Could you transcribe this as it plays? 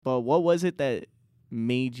But what was it that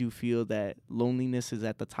made you feel that loneliness is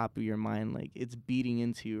at the top of your mind, like it's beating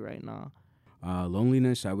into you right now?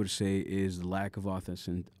 Loneliness, I would say, is the lack of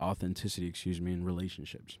authenticity, in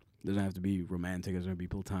relationships. Doesn't have to be romantic, doesn't have to be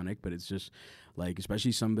platonic, but it's just like,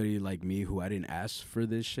 especially somebody like me who I didn't ask for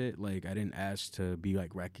this shit. Like, I didn't ask to be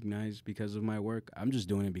like recognized because of my work. I'm just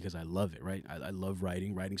doing it because I love it, right? I love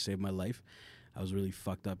writing. Writing saved my life. I was really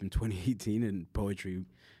fucked up in 2018, and poetry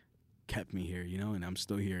kept me here, and I'm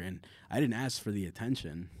still here. And I didn't ask for the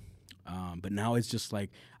attention, but now it's just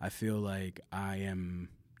like I feel like I am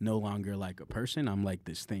no longer like a person. I'm like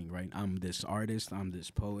this thing, right? I'm this artist. I'm this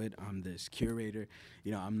poet. I'm this curator.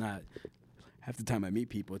 I'm not. Half the time I meet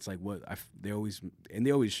people, it's like they always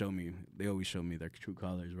show me. They always show me their true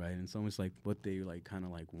colors, right? And it's almost like what they like, kind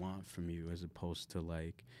of like want from you, as opposed to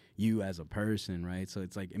like you as a person, right? So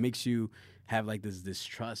it's like it makes you have like this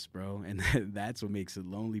distrust, bro, and that's what makes it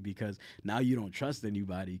lonely, because now you don't trust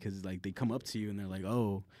anybody, because like they come up to you and they're like,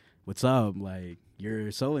 oh, what's up, like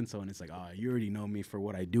you're so and so, and it's like, oh, you already know me for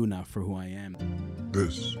what I do, not for who I am.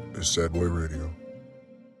 This is Sad Boy Radio.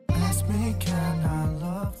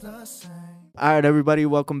 All right, everybody,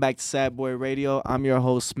 welcome back to Sad Boy Radio. I'm your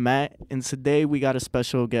host, Matt, and today we got a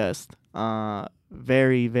special guest.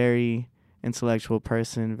 Very, very intellectual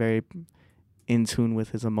person, very in tune with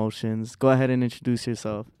his emotions. Go ahead and introduce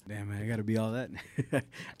yourself. Damn, man, I gotta be all that.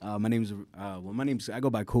 My name's I go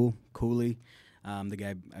by Cooley. I'm the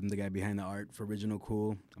guy behind the art for Original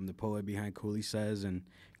Cool. I'm the poet behind Cooley Says, and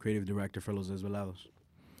creative director for Los Desvelados.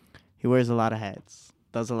 He wears a lot of hats,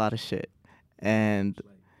 does a lot of shit, and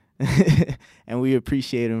and we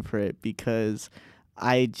appreciate him for it, because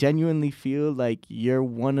I genuinely feel like you're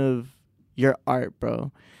one of your art,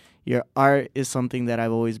 bro. Your art is something that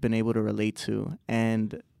I've always been able to relate to,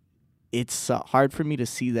 and it's hard for me to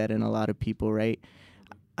see that in a lot of people, right?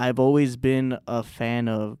 I've always been a fan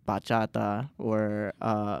of bachata, or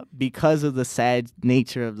because of the sad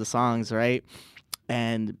nature of the songs, right?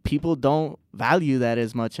 And people don't value that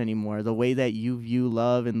as much anymore. The way that you view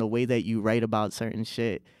love and the way that you write about certain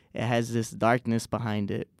shit, it has this darkness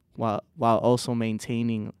behind it, while also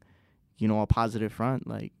maintaining, a positive front.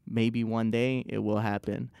 Like, maybe one day it will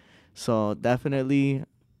happen. So definitely,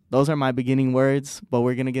 those are my beginning words, but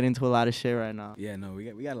we're gonna get into a lot of shit right now. Yeah, no, we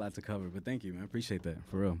got a lot to cover, but thank you, man. I appreciate that,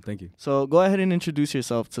 for real. Thank you. So go ahead and introduce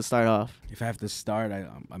yourself to start off. If I have to start,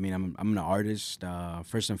 I'm an artist.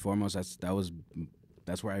 First and foremost,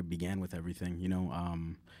 that's where I began with everything.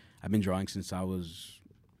 I've been drawing since I was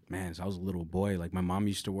a little boy. Like, my mom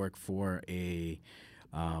used to work for a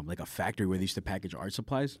factory where they used to package art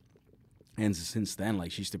supplies. And since then, like,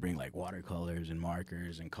 she used to bring like watercolors and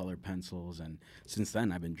markers and color pencils. And since then,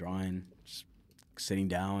 I've been drawing, just sitting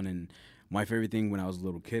down. And my favorite thing when I was a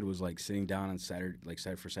little kid was like sitting down on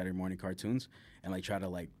Saturday morning cartoons, and like try to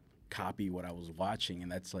like copy what I was watching. And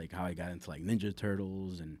that's like how I got into like Ninja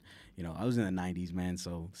Turtles. And I was in the 90s, man,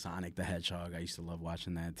 so Sonic the Hedgehog, I used to love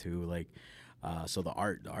watching that too. Like, so the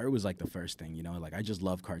art was like the first thing, like I just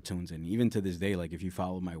love cartoons. And even to this day, like, if you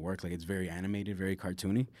follow my work, like, it's very animated, very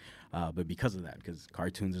cartoony, but because of that, because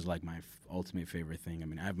cartoons is like my ultimate favorite thing. I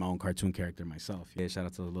mean, I have my own cartoon character myself. Yeah, shout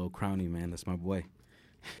out to the little Crowny, man, that's my boy.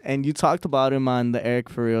 And you talked about him on the Eric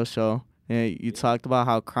For Real show. Yeah, you talked about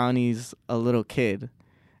how Crowny's a little kid,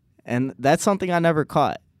 and that's something I never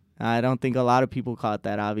caught. I don't think a lot of people caught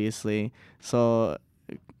that, obviously. So,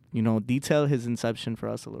 detail his inception for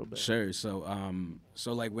us a little bit. Sure. So,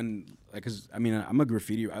 cause I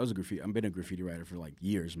was a graffiti. I've been a graffiti writer for like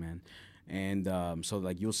years, man. And so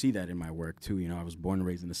like you'll see that in my work too. I was born and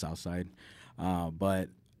raised in the South Side, but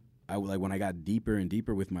when I got deeper and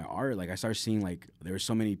deeper with my art, like I started seeing like there were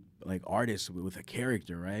so many like artists with a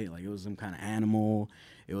character, right? Like, it was some kind of animal,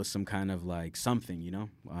 it was some kind of like something,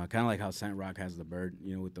 kind of like how Saint Rock has the bird,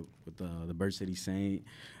 with the Bird City Saint.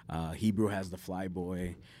 Hebrew has the Fly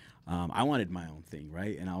Boy. I wanted my own thing,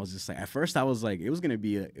 right? And I was just like, at first I was like, it was gonna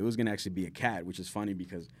actually be a cat, which is funny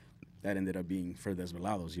because that ended up being for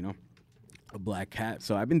Desvelados, a black cat.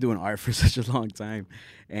 So I've been doing art for such a long time,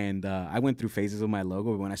 and I went through phases of my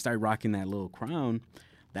logo. But when I started rocking that little crown,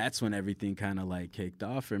 that's when everything kind of like kicked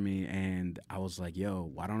off for me. And I was like, yo,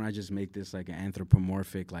 why don't I just make this like an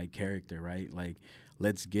anthropomorphic like character, right? Like,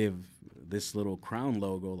 let's give this little crown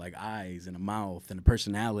logo like eyes and a mouth and a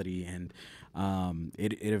personality. And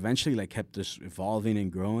it eventually like kept just evolving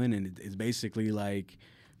and growing. And it's basically like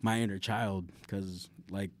my inner child, because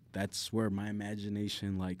like that's where my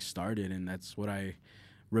imagination like started, and that's what I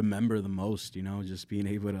remember the most, just being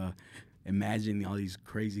able to imagine all these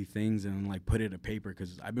crazy things and like put it to paper,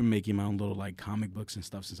 because I've been making my own little like comic books and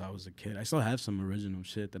stuff since I was a kid. I still have some original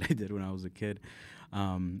shit that I did when I was a kid,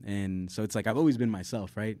 and so it's like I've always been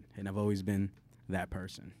myself, right? And I've always been that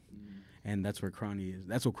person, and that's where Crowny is.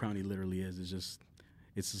 That's what Crowny literally is. It's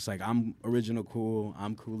just like I'm original cool.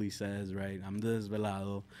 I'm cool. He says, right? I'm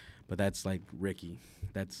desvelado, but that's like Ricky.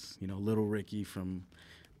 That's little Ricky from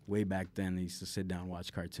way back then. They used to sit down and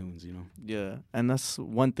watch cartoons. Yeah, and that's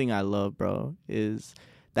one thing I love, bro, is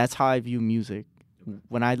that's how I view music.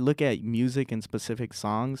 When I look at music and specific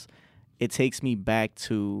songs, it takes me back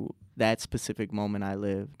to that specific moment I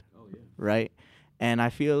lived, right? And I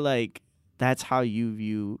feel like that's how you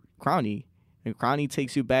view Crowny. And Crowny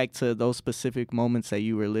takes you back to those specific moments that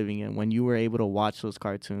you were living in, when you were able to watch those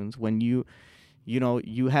cartoons, when you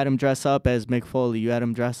had him dress up as Mick Foley, you had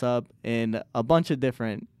him dress up in a bunch of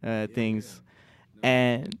different things.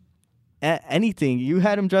 And anything. You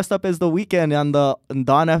had him dressed up as The Weeknd on the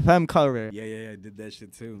Dawn FM cover. Yeah, I did that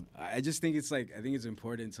shit too. I just think it's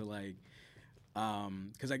important to like,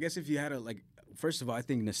 because I guess if you had first of all, I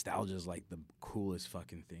think nostalgia is like the coolest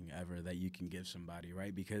fucking thing ever that you can give somebody,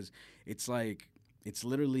 right? Because it's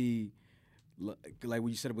literally like what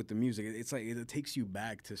you said with the music. It's like it takes you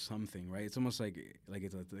back to something, right? It's almost like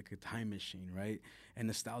it's like a time machine, right? And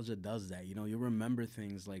nostalgia does that. You remember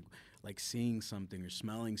things like seeing something or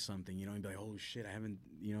smelling something. And be like, oh shit, I haven't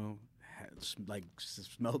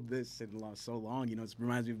smelled this in so long. It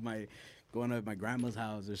reminds me of going to my grandma's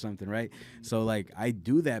house or something, right? So like I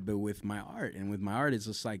do that, but with my art, and with my art, it's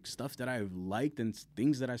just like stuff that I've liked and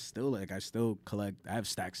things that I still like. I still collect. I have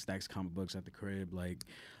stacks comic books at the crib. Like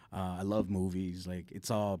I love movies. Like it's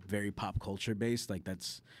all very pop culture based. Like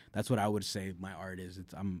that's what I would say my art is.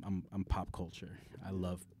 I'm pop culture. I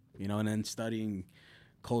love and then studying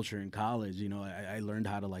culture in college, I learned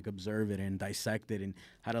how to like observe it and dissect it and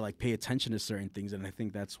how to like pay attention to certain things. And I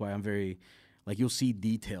think that's why I'm very you'll see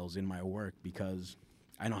details in my work, because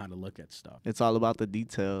I know how to look at stuff. It's all about the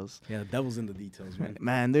details. Yeah, the devil's in the details, man.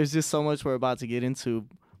 Man, there's just so much we're about to get into,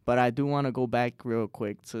 but I do want to go back real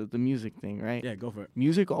quick to the music thing, right? Yeah, go for it.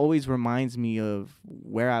 Music always reminds me of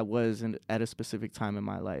where I was at a specific time in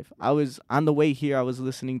my life. I was on the way here, I was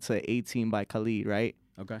listening to 18 by Khalid, right?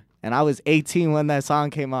 Okay. And I was 18 when that song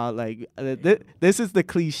came out. Like, this is the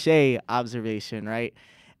cliche observation, right?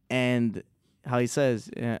 And how he says,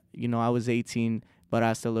 I was 18, but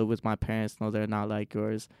I still live with my parents. No, they're not like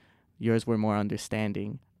yours. Yours were more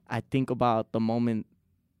understanding. I think about the moment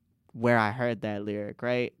where I heard that lyric,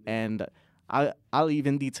 right? And I'll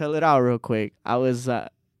even detail it out real quick. I was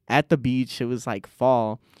at the beach. It was like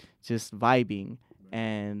fall, just vibing.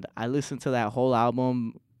 And I listened to that whole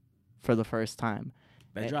album for the first time.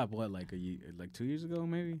 That dropped what, like 2 years ago,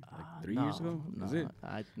 maybe, like 3 years ago? No, is it?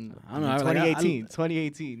 I don't know. 2018.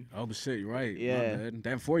 2018. Oh, but shit, you're right. Yeah.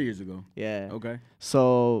 Damn, 4 years ago. Yeah. Okay.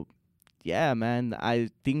 So, yeah, man, I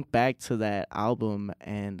think back to that album,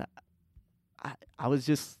 and I was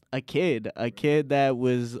just a kid that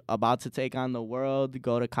was about to take on the world,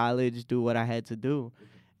 go to college, do what I had to do.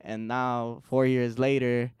 And now, 4 years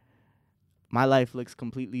later, my life looks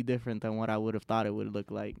completely different than what I would have thought it would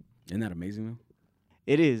look like. Isn't that amazing, though?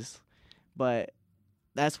 It is, but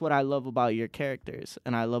that's what I love about your characters,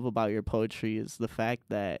 and I love about your poetry is the fact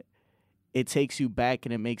that it takes you back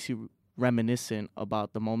and it makes you reminiscent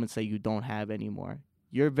about the moments that you don't have anymore.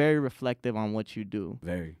 You're very reflective on what you do.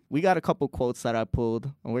 Very. We got a couple quotes that I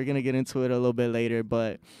pulled, and we're going to get into it a little bit later,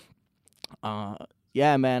 but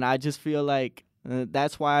yeah, man, I just feel like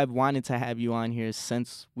that's why I've wanted to have you on here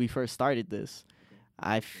since we first started this.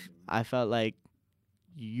 I felt like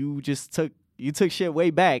you took shit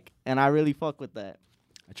way back, and I really fuck with that.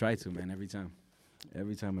 I try to, man, every time.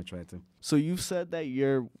 Every time I try to. So you've said that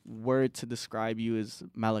your word to describe you is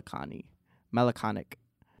melancholic. Melancholic.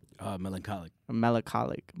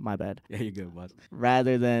 Melancholic, my bad. Yeah, you're good, boss.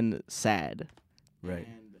 Rather than sad. Right.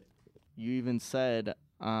 And you even said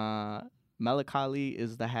melancholy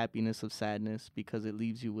is the happiness of sadness because it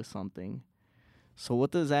leaves you with something. So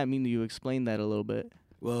what does that mean to you? Explain that a little bit.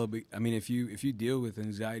 Well, I mean, if you deal with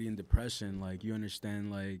anxiety and depression, like you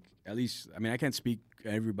understand, like at least, I mean, I can't speak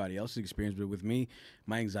everybody else's experience, but with me,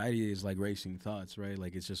 my anxiety is like racing thoughts, right?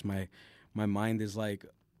 Like it's just my mind is like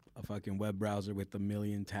a fucking web browser with a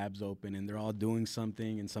million tabs open, and they're all doing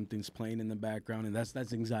something, and something's playing in the background, and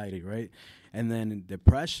that's anxiety, right? And then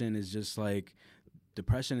depression is just like.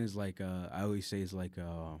 Depression is like I always say is like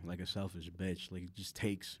a selfish bitch. Like it just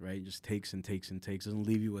takes, right? It just takes and takes and takes. Doesn't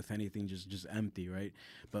leave you with anything. Just empty, right?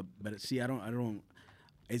 But see, I don't.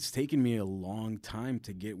 It's taken me a long time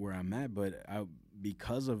to get where I'm at. But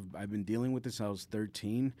because of I've been dealing with this since I was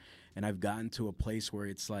 13, and I've gotten to a place where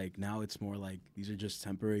it's like now it's more like these are just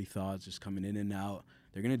temporary thoughts just coming in and out.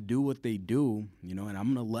 They're gonna do what they do, you know, and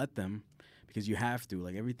I'm gonna let them because you have to.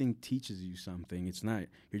 Like everything teaches you something. It's not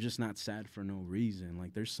you're just not sad for no reason.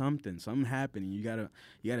 Like there's something happening. You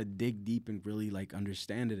gotta dig deep and really like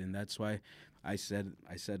understand it, and that's why I said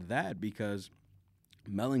that because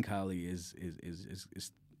melancholy is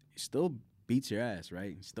still beats your ass,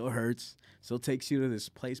 right? Still hurts, still takes you to this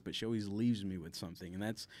place, but she always leaves me with something. And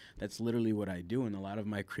that's literally what I do. And a lot of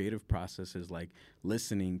my creative process is like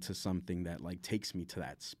listening to something that like takes me to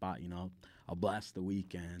that spot, you know. I'll blast The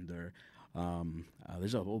Weeknd or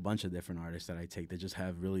there's a whole bunch of different artists that I take that just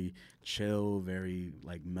have really chill, very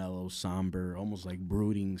like mellow, somber, almost like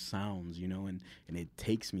brooding sounds, you know, and it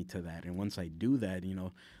takes me to that. And once I do that, you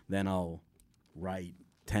know, then I'll write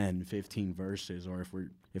 10, 15 verses, or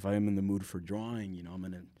if I am in the mood for drawing, you know, I'm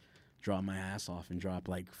gonna draw my ass off and drop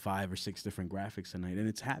like 5 or 6 different graphics a night, and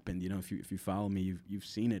it's happened. You know, if you follow me, you've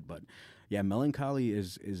seen it. But yeah, melancholy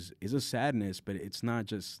is a sadness, but it's not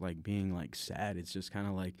just like being like sad. It's just kind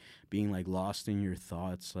of like being like lost in your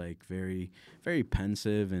thoughts, like very very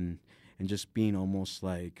pensive and just being almost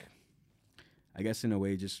like, I guess in a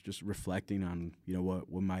way just reflecting on, you know,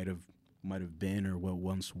 what might have been or what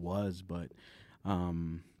once was, but.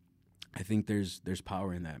 I think there's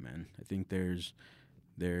power in that, man. I think there's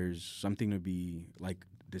something to be like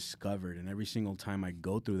discovered, and every single time I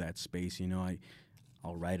go through that space, you know,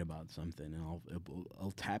 I'll write about something, and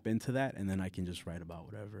I'll tap into that, and then I can just write about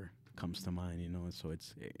whatever comes to mind, you know. And so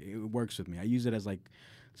it works with me. I use it as like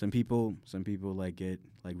some people like get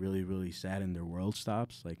like really really sad and their world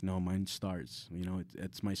stops. Like no, mine starts. You know,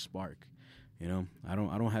 it's my spark. You know, I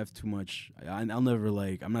don't have too much. I'll never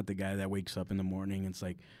like. I'm not the guy that wakes up in the morning and it's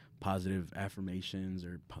like positive affirmations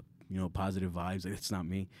or you know, positive vibes. It's not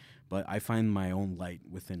me. But I find my own light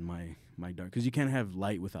within my dark. Because you can't have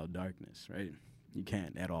light without darkness, right? You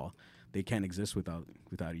can't at all. They can't exist without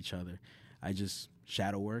each other. I just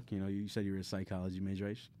shadow work. You know, you said you were a psychology major,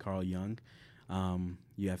 right? Carl Jung.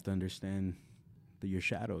 You have to understand your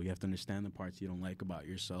shadow. You have to understand the parts you don't like about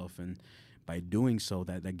yourself, and by doing so,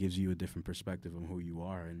 that gives you a different perspective of who you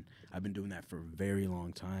are. And I've been doing that for a very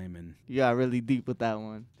long time. And you got really deep with that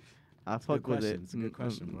one. I fuck with it. It's a good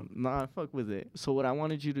question, bro. No, I fuck with it. So what I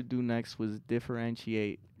wanted you to do next was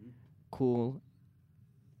differentiate Cool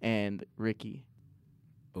and Ricky.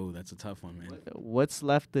 Oh, that's a tough one, man. What's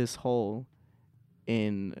left this hole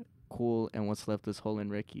in Cool and what's left this hole in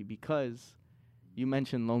Ricky? Because you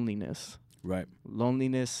mentioned loneliness. Right.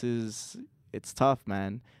 Loneliness it's tough,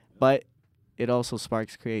 man. But it also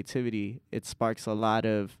sparks creativity. It sparks a lot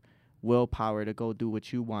of willpower to go do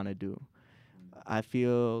what you want to do. I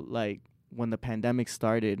feel like when the pandemic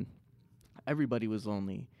started, everybody was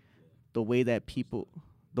lonely. The way that people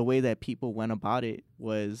went about it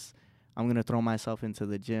was, I'm going to throw myself into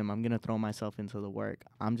the gym. I'm going to throw myself into the work.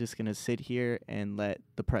 I'm just going to sit here and let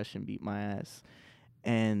depression beat my ass.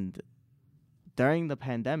 And during the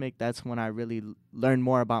pandemic, that's when I really learned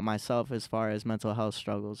more about myself as far as mental health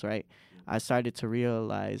struggles, right? I started to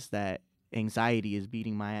realize that anxiety is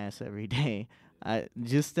beating my ass every day.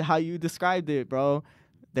 Just how you described it, bro.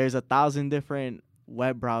 There's 1,000 different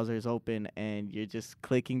web browsers open, and you're just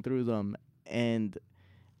clicking through them. And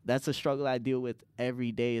that's a struggle I deal with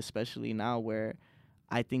every day, especially now where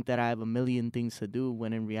I think that I have a million things to do,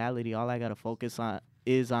 when in reality, all I got to focus on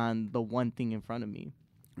is on the one thing in front of me.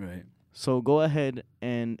 Right. So go ahead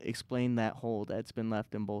and explain that hole that's been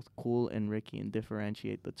left in both Cool and Ricky and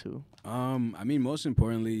differentiate the two. I mean, most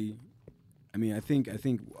importantly, I think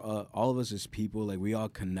all of us as people, like, we all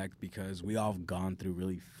connect because we all have gone through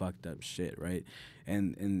really fucked up shit, right?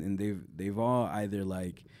 And they've all either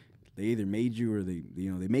like, they either made you or they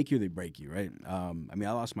make you or they break you, right? I mean,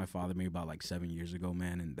 I lost my father maybe about like 7 years ago,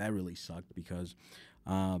 man, and that really sucked because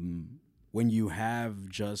when you have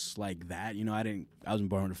just like that, you know, I wasn't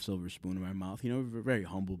born with a silver spoon in my mouth, you know, very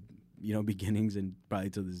humble, you know, beginnings, and probably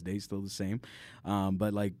to this day still the same.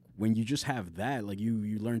 But like when you just have that, like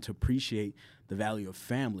you learn to appreciate the value of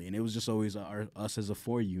family, and it was just always us as a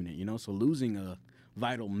 4 unit, you know. So losing a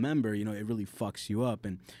vital member, you know, it really fucks you up,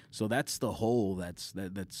 and so that's the hole that's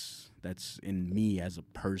in me as a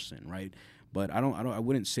person, right? But I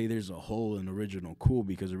wouldn't say there's a hole in Original Cool,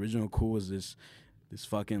 because Original Cool is this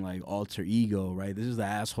fucking like alter ego, right? This is the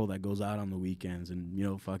asshole that goes out on the weekends and, you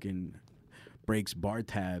know, fucking breaks bar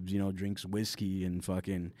tabs, you know, drinks whiskey and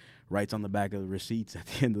fucking writes on the back of the receipts at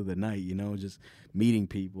the end of the night, you know, just meeting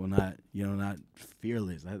people, not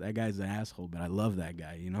fearless. That guy's an asshole, but I love that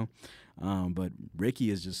guy, you know. But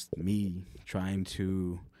Ricky is just me trying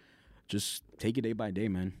to just take it day by day,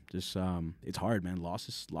 man. Just it's hard, man.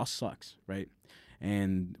 Loss sucks, right?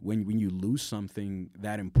 And when you lose something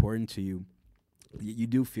that important to you, you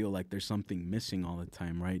do feel like there's something missing all the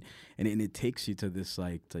time, right? And it takes you to this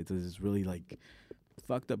to this really like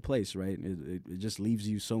fucked up place, right? It just leaves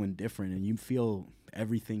you so indifferent, and you feel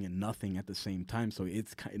everything and nothing at the same time. So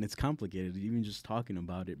it's complicated, even just talking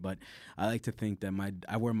about it. But I like to think that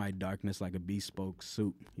I wear my darkness like a bespoke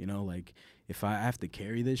suit, you know. Like if I have to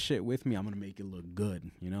carry this shit with me, I'm gonna make it look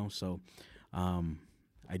good, you know. So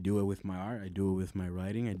I do it with my art. I do it with my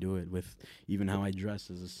writing. I do it with even how I dress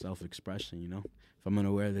as a self-expression, you know. If I'm going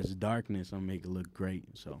to wear this darkness, I'll make it look great.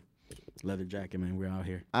 So, leather jacket, man, we're out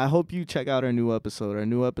here. I hope you check out our new episode. Our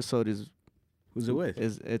new episode is... Who's it with?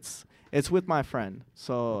 It's with my friend.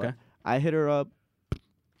 So, okay. I hit her up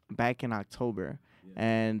back in October,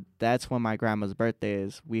 and that's when my grandma's birthday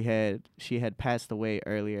is. She had passed away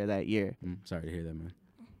earlier that year. Sorry to hear that, man.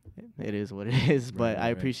 It is what it is, but I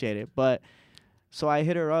appreciate it. But... So I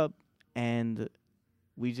hit her up, and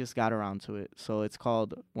we just got around to it. So it's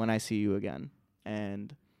called When I See You Again,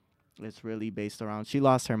 and it's really based around... She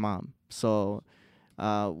lost her mom. So,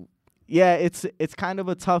 it's kind of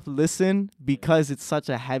a tough listen because it's such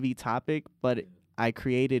a heavy topic, but I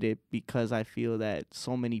created it because I feel that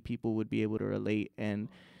so many people would be able to relate and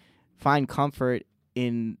find comfort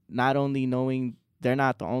in not only knowing they're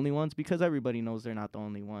not the only ones, because everybody knows they're not the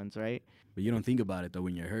only ones, right? But you don't think about it, though,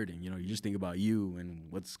 when you're hurting. You know, you just think about you and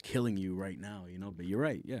what's killing you right now, you know. But you're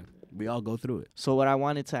right, yeah. We all go through it. So what I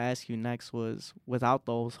wanted to ask you next was, without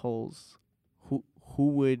those holes, who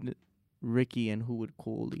would Ricky and who would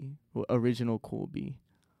original Cool be?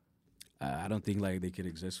 I don't think, like, they could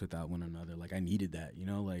exist without one another. Like, I needed that, you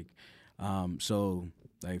know? Like, so,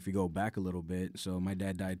 like, if we go back a little bit, so my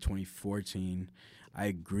dad died 2014.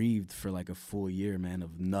 I grieved for like a full year, man,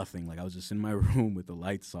 of nothing. Like I was just in my room with the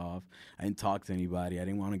lights off. I didn't talk to anybody. I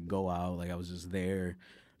didn't want to go out. Like I was just there,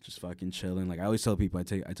 just fucking chilling. Like I always tell people, I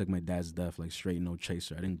took my dad's death like straight, no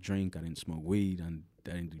chaser. I didn't drink. I didn't smoke weed. I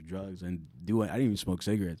didn't do drugs. I didn't even smoke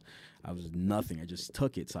cigarettes. I was nothing. I just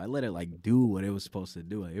took it. So I let it like do what it was supposed to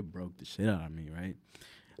do. Like, it broke the shit out of me, right?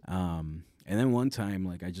 And then one time,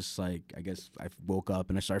 like I guess I woke up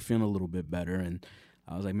and I started feeling a little bit better, and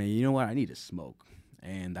I was like, man, you know what? I need to smoke.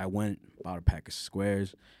 And I bought a pack of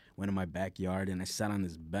squares, went in my backyard, and I sat on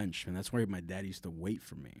this bench. And that's where my dad used to wait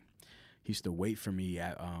for me. He used to wait for me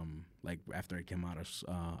at like after I came out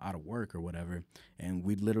of work or whatever, and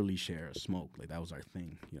we'd literally share a smoke. Like that was our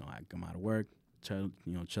thing. You know, I'd come out of work, chilling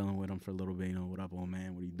with him for a little bit. You know, what up, old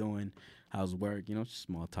man? What are you doing? How's work? You know, just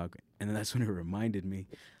small talk. And then that's when it reminded me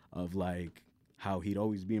of like how he'd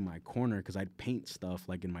always be in my corner because I'd paint stuff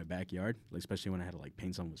like in my backyard, like, especially when I had to like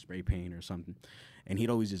paint something with spray paint or something. And he'd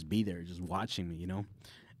always just be there, just watching me, you know?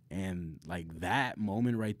 And like that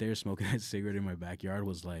moment right there, smoking that cigarette in my backyard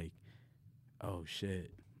was like, oh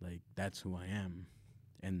shit, like that's who I am.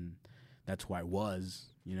 And that's who I was,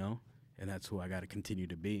 you know? And that's who I got to continue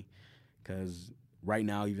to be. Because right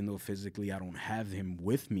now, even though physically I don't have him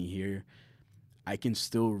with me here, I can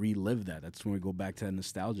still relive that. That's when we go back to that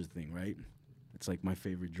nostalgia thing, right? It's like my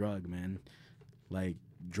favorite drug, man. Like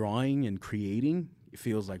drawing and creating, it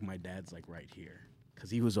feels like my dad's like right here because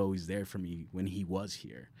he was always there for me when he was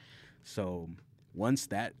here. So once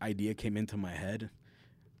that idea came into my head,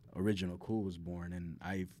 Original Cool was born.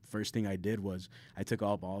 And first thing I did was I took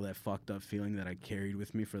up all that fucked up feeling that I carried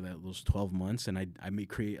with me for those 12 months, and I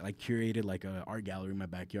curated like an art gallery in my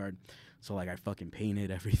backyard. So like I fucking painted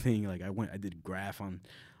everything. Like I did graph on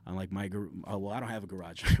like my I don't have a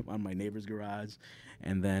garage, on my neighbor's garage,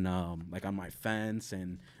 and then like on my fence.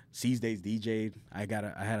 And C's Days DJ'd. I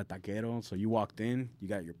had a taquero, so you walked in, you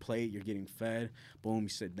got your plate, you're getting fed, boom, you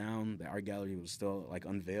sit down. The art gallery was still like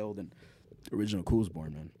unveiled, and Original Cool was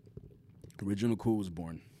born, man. Original Cool was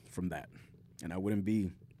born from that, and I wouldn't be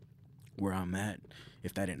where I'm at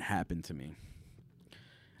if that didn't happen to me.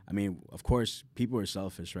 I mean, of course, people are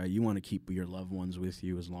selfish, right? You want to keep your loved ones with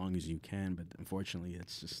you as long as you can, but unfortunately,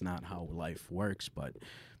 it's just not how life works. But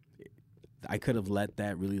I could have let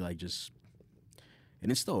that really like just,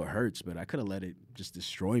 and it still hurts, but I could have let it just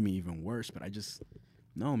destroy me even worse. But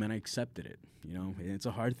no, man, I accepted it, you know? And it's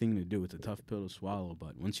a hard thing to do. It's a tough pill to swallow,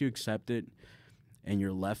 but once you accept it and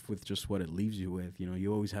you're left with just what it leaves you with, you know,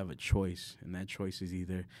 you always have a choice, and that choice is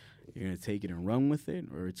either you're going to take it and run with it,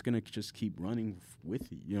 or it's going to just keep running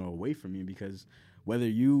with you, you know, away from you, because whether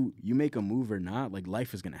you make a move or not, like,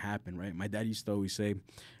 life is going to happen, right? My dad used to always say,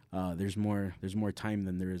 there's more time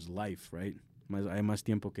than there is life, right? Hay más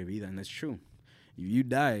tiempo que vida, and that's true. If you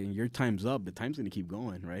die and your time's up, the time's going to keep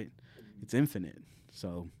going, right? It's infinite.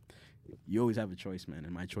 So you always have a choice, man,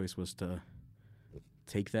 and my choice was to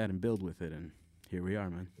take that and build with it, and here we are,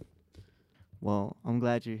 man. Well, I'm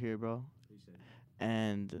glad you're here, bro.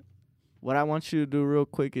 And what I want you to do real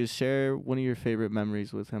quick is share one of your favorite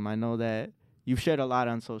memories with him. I know that you've shared a lot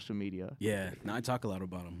on social media. Yeah, now I talk a lot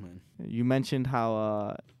about him, man. You mentioned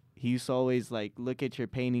how he used to always like look at your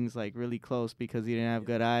paintings like really close because he didn't have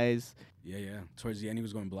good eyes. Yeah. Towards the end, he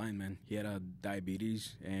was going blind, man. He had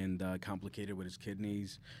diabetes and complicated with his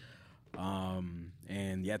kidneys.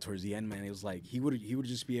 And yeah, towards the end, man, it was like he would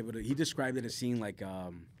just be able to. He described it as seeing like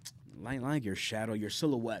your shadow, your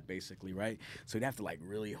silhouette, basically, right? So he'd have to like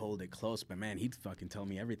really hold it close. But man, he'd fucking tell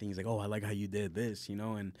me everything. He's like, "Oh, I like how you did this,"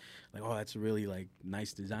 and like, "Oh, that's a really like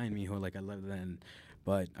nice design, mijo. Like, I love that."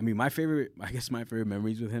 But I mean, my favorite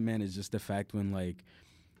memories with him, man, is just the fact when like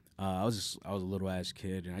I was a little ass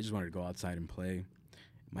kid and I just wanted to go outside and play.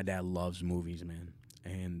 My dad loves movies, man,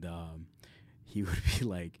 and he would be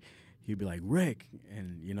like. He'd be like, "Rick,"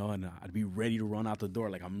 and and I'd be ready to run out the door.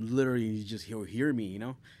 Like I'm literally he'll hear me,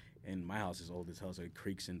 And my house is old as hell, so it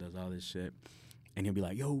creaks and does all this shit. And he'll be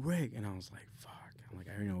like, "Yo, Rick," and I was like, "Fuck!" I'm like,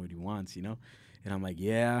 I already know what he wants, And I'm like,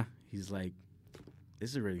 "Yeah." He's like, "This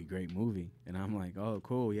is a really great movie," and I'm like, "Oh,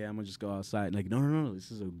 cool. Yeah, I'm gonna just go outside." And like, no,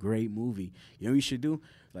 this is a great movie. You know what you should do?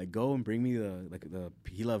 Like, go and bring me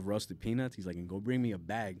he loved roasted peanuts. He's like, and go bring me a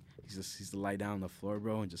bag. He's to lie down on the floor,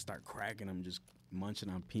 bro, and just start cracking them, just munching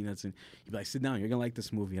on peanuts, and he'd be like, "Sit down, you're gonna like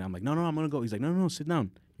this movie." And I'm like, no, I'm gonna go. He's like, no, sit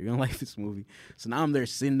down, you're gonna like this movie. So now I'm there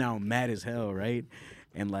sitting down mad as hell, right?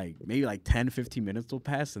 And like maybe like 10-15 minutes will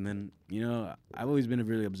pass, and then I've always been a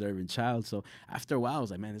really observant child, so after a while I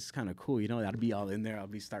was like, man, this is kind of cool. I'd be all in there,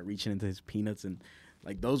 start reaching into his peanuts, and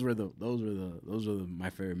like those were my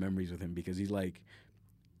favorite memories with him, because he's like,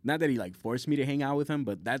 not that he like forced me to hang out with him,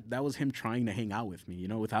 but that was him trying to hang out with me,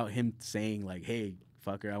 without him saying like, "Hey,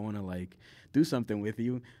 fucker, I want to like do something with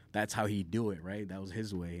you." That's how he do it, right? That was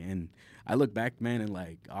his way. And I look back, man, and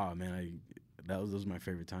like, oh man, those were my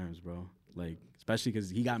favorite times, bro. Like, especially because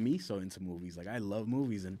he got me so into movies. Like, I love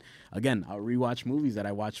movies, and again, I'll rewatch movies that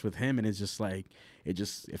I watched with him, and it's just like it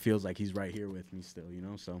feels like he's right here with me still,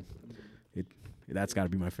 So that's got to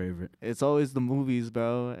be my favorite. It's always the movies,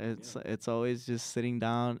 bro. It's always just sitting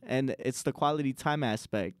down, and it's the quality time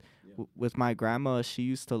aspect. With my grandma, she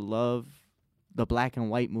used to love the black and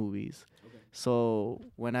white movies. Okay. So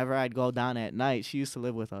whenever I'd go down at night, she used to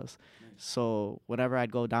live with us. Nice. So whenever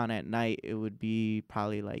I'd go down at night, it would be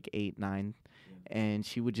probably like 8, 9, and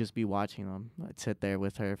she would just be watching them. I'd sit there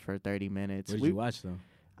with her for 30 minutes. What did you watch, though?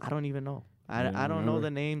 I don't even know. I don't know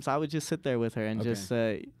the names. I would just sit there with her and just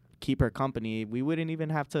keep her company. We wouldn't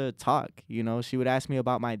even have to talk. She would ask me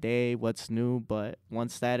about my day, what's new, but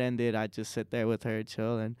once that ended, I'd just sit there with her,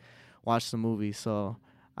 chill, and watch the movie. So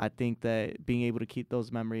I think that being able to keep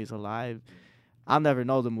those memories alive, I'll never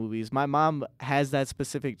know the movies. My mom has that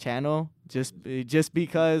specific channel just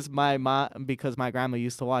because my grandma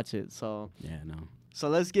used to watch it. So yeah, no. So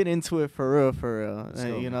let's get into it for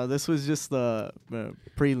real. This was just the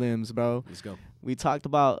prelims, bro. Let's go. We talked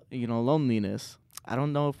about loneliness. I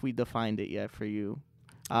don't know if we defined it yet for you.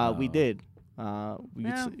 We did.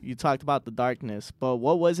 You talked about the darkness, but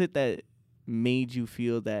what was it that made you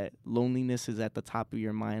feel that loneliness is at the top of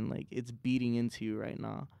your mind, like it's beating into you right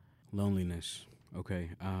now? Loneliness. Okay.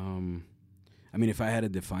 I mean, if I had to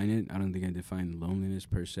define it, I don't think I defined loneliness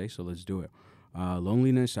per se, so let's do it.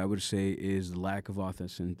 Loneliness, I would say, is the lack of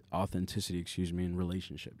authenticity, in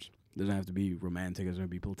relationships. It doesn't have to be romantic, it doesn't have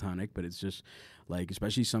to be platonic, but it's just like,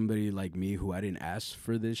 especially somebody like me who I didn't ask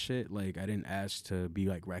for this shit. Like, I didn't ask to be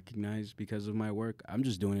like recognized because of my work. I'm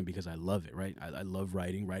just doing it because I love it, right? I love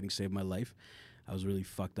writing. Writing saved my life. I was really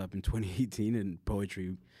fucked up in 2018, and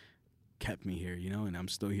poetry kept me here, and I'm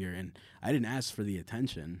still here. And I didn't ask for the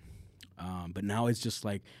attention, but now it's just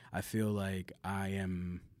like I feel like I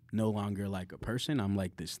am no longer like a person. I'm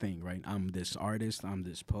like this thing, right? I'm this artist, I'm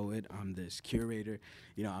this poet, I'm this curator.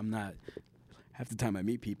 I'm not. Half the time I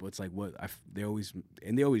meet people, it's like they always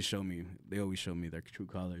show me their true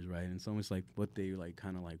colors, right? And it's almost like what they like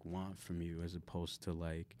kind of like want from you, as opposed to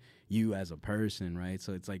like you as a person, right?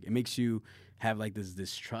 So it's like it makes you have like this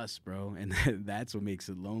distrust, bro, and that's what makes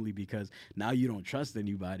it lonely, because now you don't trust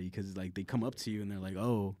anybody, because like they come up to you and they're like,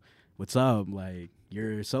 "Oh, what's up? Like,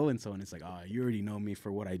 you're so and so," and it's like, "Oh, you already know me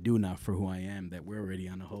for what I do, not for who I am." That we're already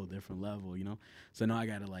on a whole different level, So now I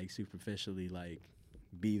gotta like superficially like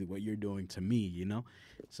be what you're doing to me,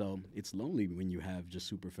 So it's lonely when you have just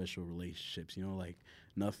superficial relationships, like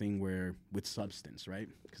nothing with substance, right?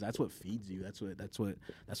 Because that's what feeds you. That's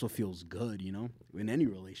what feels good, in any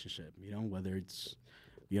relationship, whether it's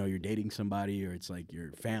you're dating somebody or it's like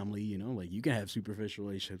your family, like you can have superficial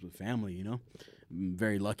relationships with family, I'm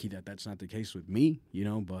very lucky that that's not the case with me,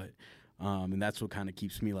 but And that's what kind of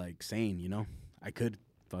keeps me like sane, you know. I could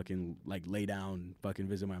fucking like lay down, fucking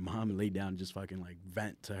visit my mom, and lay down and just fucking like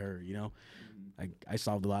vent to her, you know. I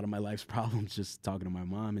solved a lot of my life's problems just talking to my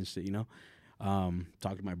mom and shit, you know.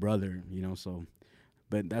 Talking to my brother, you know. So,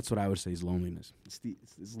 but that's what I would say is loneliness.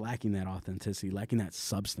 It's lacking that authenticity, lacking that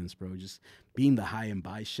substance, bro. Just being the high and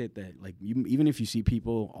by shit that like even if you see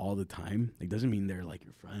people all the time, like doesn't mean they're like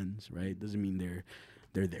your friends, right? Doesn't mean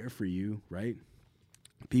they're there for you, right?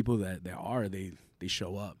 People that they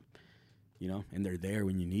show up, you know, and they're there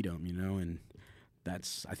when you need them, you know, and I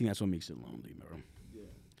think that's what makes it lonely, bro. Yeah.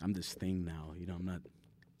 I'm this thing now, you know.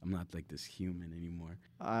 I'm not like this human anymore.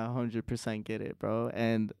 I 100% get it, bro.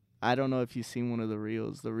 And I don't know if you've seen one of the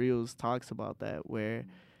reels. The reels talks about that, where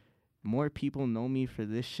more people know me for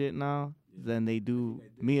this shit now than they do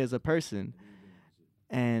me as a person.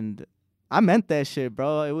 And I meant that shit,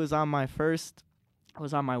 bro. It was on my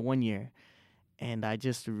 1 year. And I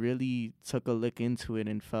just really took a look into it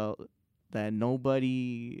and felt that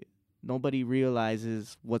nobody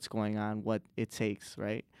realizes what's going on, what it takes,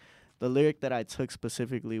 right? The lyric that I took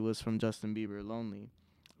specifically was from Justin Bieber, Lonely.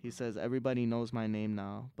 He says, everybody knows my name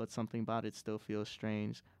now, but something about it still feels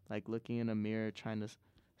strange, like looking in a mirror trying to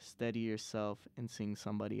steady yourself and seeing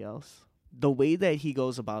somebody else. The way that he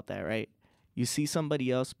goes about that, right? You see somebody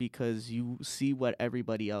else because you see what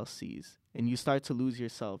everybody else sees, and you start to lose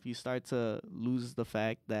yourself. You start to lose the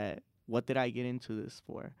fact that, what did I get into this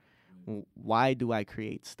for? Why do I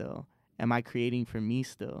create still? Am I creating for me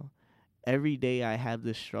still? Every day I have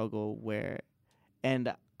this struggle where,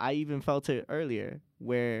 and I even felt it earlier,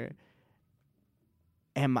 where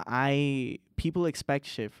people expect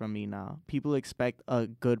shit from me now. People expect a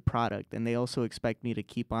good product, and they also expect me to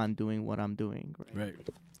keep on doing what I'm doing. Right.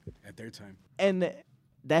 At their time. And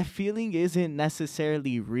that feeling isn't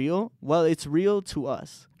necessarily real. Well, it's real to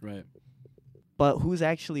us. Right. But who's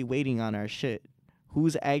actually waiting on our shit?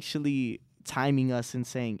 Who's actually timing us and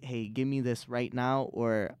saying, hey, give me this right now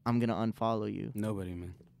or I'm going to unfollow you? Nobody,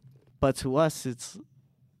 man. But to us, it's,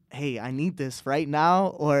 hey, I need this right now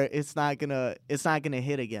or it's not gonna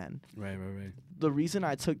hit again. Right. The reason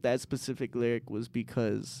I took that specific lyric was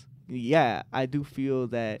because, yeah, I do feel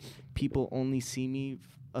that people only see me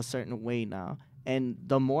a certain way now. And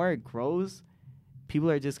the more it grows, people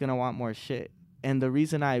are just going to want more shit. And the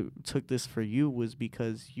reason I took this for you was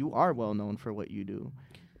because you are well known for what you do.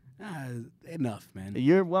 Enough, man.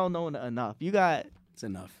 You're well known enough. It's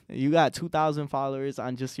enough. You got 2,000 followers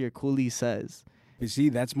on just your Cooley Says. You see,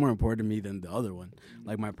 that's more important to me than the other one.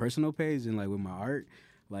 Like my personal page and like with my art,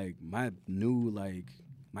 like my new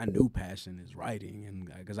passion is writing,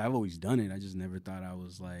 and because I've always done it, I just never thought I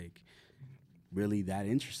was like really that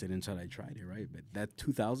interested until I tried it, right? But that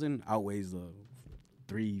 2,000 outweighs the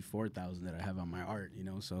 3,000-4,000 that I have on my art, you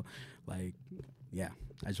know. So, like, yeah,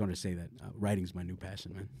 I just want to say that writing's my new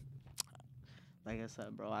passion, man. Like I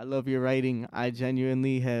said, bro, I love your writing. I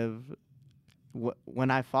genuinely have. When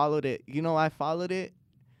I followed it, I followed it,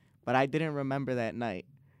 but I didn't remember that night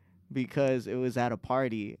because it was at a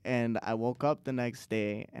party, and I woke up the next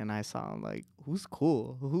day and I saw him like, who's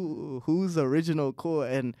cool? Who's original cool?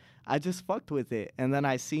 And I just fucked with it, and then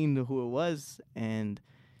I seen who it was, and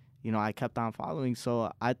I kept on following. So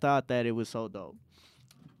I thought that it was so dope.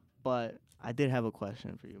 But I did have a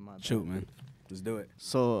question for you, man. Shoot, man. Let's do it.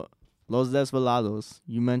 So, Los Desvelados,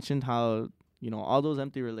 you mentioned how, all those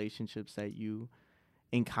empty relationships that you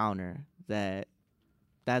encounter,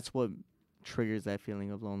 that's what triggers that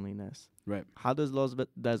feeling of loneliness. Right. How does Los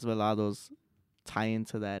Desvelados tie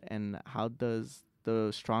into that, and how does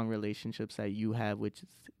the strong relationships that you have with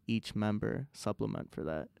each member supplement for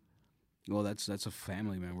that? Well, that's a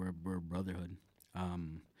family, man. We're a brotherhood.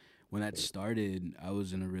 When that started, I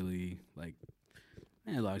was in a really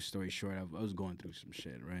long story short, I was going through some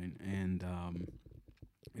shit, right? And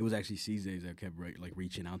it was actually CZs that kept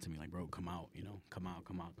reaching out to me, like, bro, come out,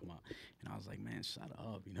 come out. And I was like, man, shut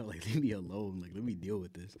up, leave me alone, let me deal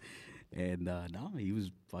with this. And no, he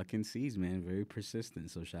was fucking C's, man, very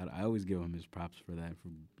persistent. So I always give him his props for that, for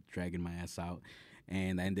dragging my ass out.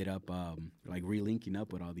 And I ended up relinking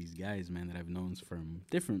up with all these guys, man, that I've known from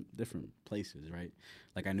different places, right?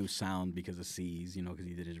 Like I knew Sound because of C's, because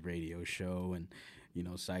he did his radio show, and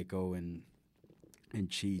Psycho and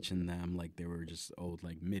Cheech and them, like they were just old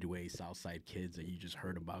Midway Southside kids that you just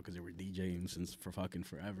heard about because they were DJing since for fucking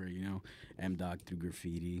forever, M-Dog through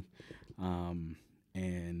Graffiti.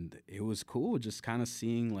 And it was cool just kind of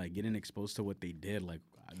seeing, getting exposed to what they did,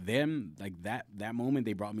 that moment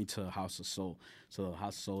they brought me to House of Soul. So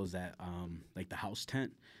House of Soul is that the house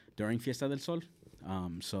tent during Fiesta del Sol.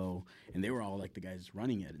 And they were all the guys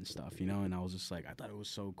running it and stuff, and I was just I thought it was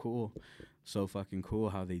so cool so fucking cool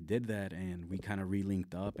how they did that, and we kind of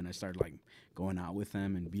re-linked up, and I started like going out with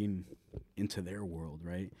them and being into their world,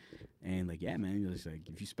 right? And like, yeah, man, it's like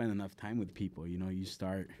if you spend enough time with people, you know, you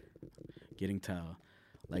start getting to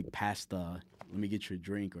like past the let me get you a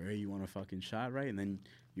drink or hey, you want a fucking shot, right? And then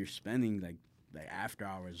you're spending like after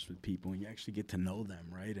hours with people, and you actually get to know them,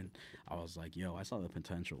 right? And I was like, yo, I saw the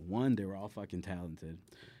potential. One, they were all fucking talented.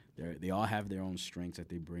 They all have their own strengths that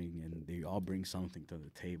they bring, and they all bring something to the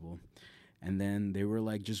table. And then they were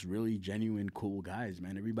like just really genuine, cool guys,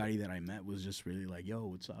 man. Everybody that I met was just really like, yo,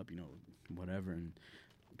 what's up, you know, whatever, and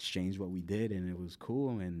exchanged what we did, and it was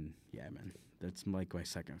cool. And yeah, man, that's like my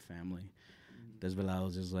second family.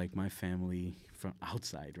 Desvelados is like my family from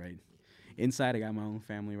outside, right? Inside, I got my own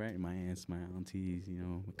family, right? My aunts, my aunties, you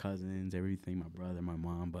know, my cousins, everything, my brother, my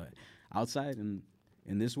mom. But outside in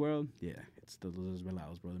this world, yeah, it's the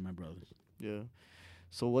Desvelados, brother, my brothers. Yeah.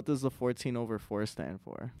 So what does the 14/4 stand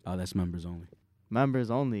for? Oh, that's members only. Members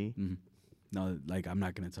only. Mm-hmm. No, like I'm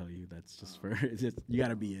not gonna tell you. That's just for it's just, you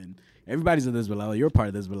gotta be in. Everybody's a Desvelado. You're a part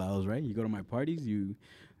of Desvelados, right? You go to my parties. You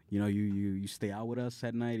stay out with us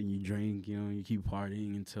at night and you drink. You know, you keep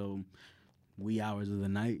partying until wee hours of the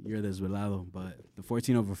night. You're Desvelado. But the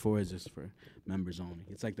 14/4 is just for members only.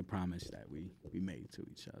 It's like the promise that we made to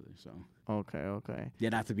each other. So Okay. yeah,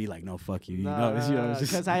 not to be like no fuck you. No, You know,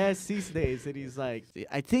 because I had Cease days and he's like,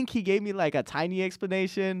 I think he gave me like a tiny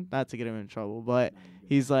explanation, not to get him in trouble, but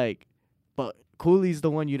he's like, but Cooley's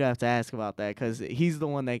the one you'd have to ask about that because he's the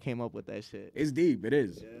one that came up with that shit. It's deep. It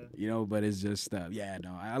is. Yeah. You know, but it's just yeah.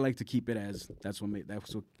 No, I like to keep it as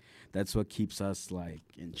that's what keeps us like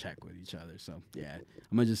in check with each other. So yeah,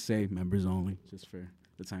 I'm gonna just say members only, just for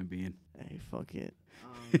the time being. Hey, fuck it.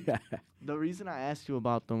 The reason I asked you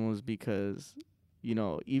about them was because, you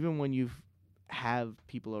know, even when you have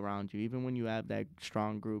people around you, even when you have that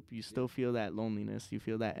strong group, you still feel that loneliness, you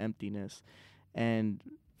feel that emptiness. And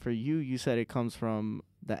for you, you said it comes from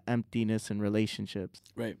the emptiness in relationships.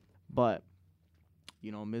 Right. But,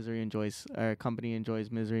 you know, company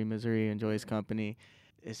enjoys misery, misery enjoys company.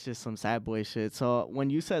 It's just some sad boy shit. So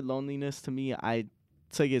when you said loneliness to me, I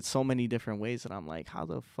took it so many different ways, and I'm like, how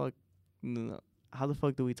the fuck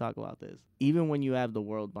do we talk about this? Even when you have the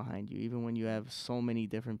world behind you, even when you have so many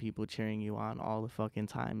different people cheering you on all the fucking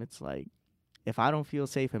time, it's like, if I don't feel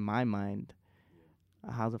safe in my mind,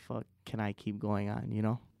 how the fuck can I keep going on, you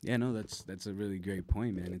know? Yeah, no, that's a really great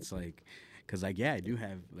point, man. It's like, because like, yeah,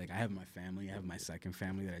 I have my family, I have my second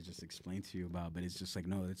family that I just explained to you about, but it's just like,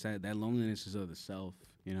 no, it's that loneliness is of the self,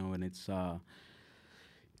 you know, and it's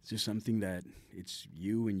just something that it's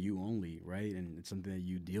you and you only, right? And it's something that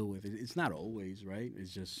you deal with. It's not always, right?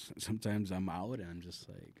 It's just sometimes I'm out and I'm just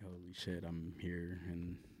like, holy shit, I'm here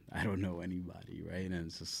and I don't know anybody, right? And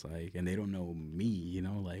it's just like, and they don't know me, you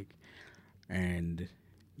know, like, and it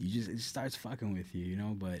just starts fucking with you, you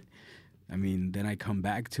know? But I mean, then I come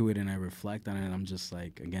back to it and I reflect on it and I'm just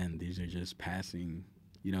like, again, these are just passing,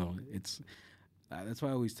 you know, it's, that's why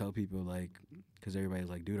I always tell people, like, because everybody's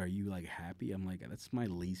like, dude, are you, like, happy? I'm like, that's my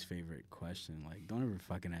least favorite question. Like, don't ever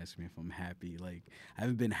fucking ask me if I'm happy. Like, I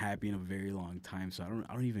haven't been happy in a very long time, so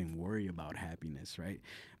I don't even worry about happiness, right?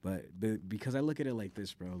 But because I look at it like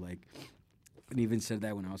this, bro, like, and even said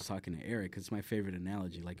that when I was talking to Eric, 'cause it's my favorite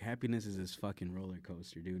analogy. Like, happiness is this fucking roller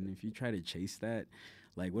coaster, dude, and if you try to chase that,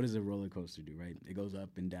 like, what does a roller coaster do, right? It goes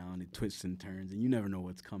up and down, it twists and turns, and you never know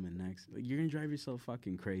what's coming next. Like, you're gonna drive yourself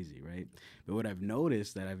fucking crazy, right? But what I've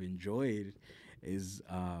noticed that I've enjoyed is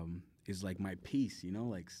like my peace, you know?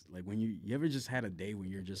 Like when you ever just had a day when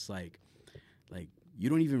you're just like you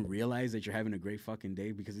don't even realize that you're having a great fucking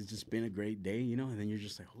day because it's just been a great day, you know? And then you're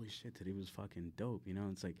just like, holy shit, today was fucking dope, you know?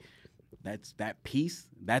 It's like, that's that peace,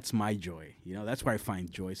 that's my joy, you know? That's where I find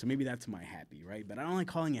joy. So maybe that's my happy, right? But I don't like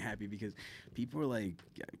calling it happy because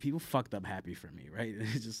people fucked up happy for me, right?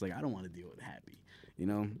 It's just like, I don't want to deal with happy, you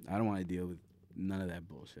know? I don't want to deal with none of that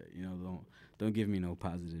bullshit, you know? Don't give me no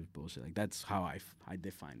positive bullshit. Like, that's how I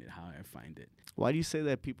define it, how I find it. Why do you say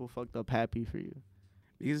that people fucked up happy for you?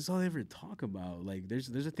 Because it's all they ever talk about. Like, there's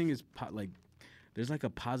a thing is like, there's like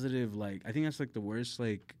a positive, like, I think that's like the worst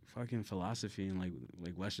like fucking philosophy in like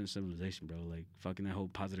Western civilization, bro. Like, fucking that whole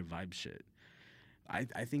positive vibe shit.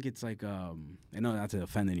 I think it's like I know not to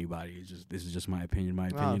offend anybody. It's just, this is just my opinion.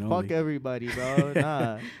 Fuck only. everybody, bro.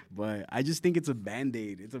 Nah. But I just think it's a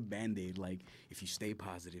band-aid. It's a band-aid. Like, if you stay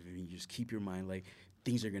positive and you just keep your mind like,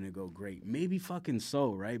 things are gonna go great. Maybe fucking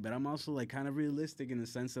so, right? But I'm also like kind of realistic in the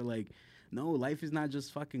sense that like, no, life is not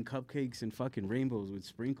just fucking cupcakes and fucking rainbows with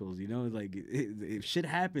sprinkles, you know? Like, if shit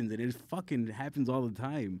happens, and it fucking happens all the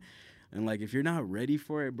time. And, like, if you're not ready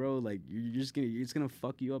for it, bro, like, it's gonna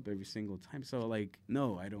fuck you up every single time. So, like,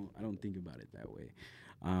 no, I don't think about it that way.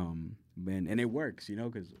 And it works, you know,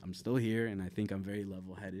 because I'm still here, and I think I'm very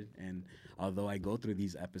level-headed. And although I go through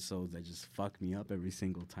these episodes that just fuck me up every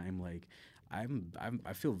single time, like I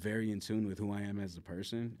feel very in tune with who I am as a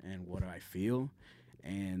person and what I feel,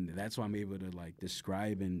 and that's why I'm able to like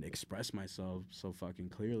describe and express myself so fucking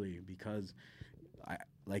clearly because I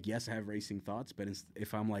like yes I have racing thoughts, but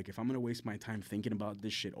if I'm gonna waste my time thinking about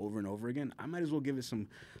this shit over and over again, I might as well give it some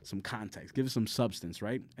context, give it some substance,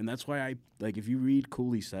 right? And that's why I like if you read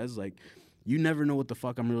Cooley Says, like you never know what the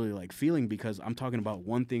fuck I'm really like feeling because I'm talking about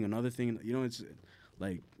one thing, another thing, you know, it's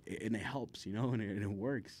like and it helps, you know, and it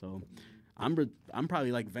works. So I'm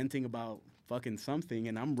probably like venting about fucking something,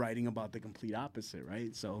 and I'm writing about the complete opposite,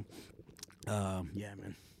 right? So, yeah,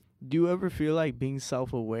 man. Do you ever feel like being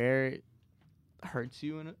self-aware hurts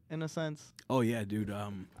you in a sense? Oh yeah, dude. I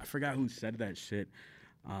forgot who said that shit.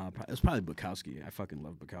 It was probably Bukowski. I fucking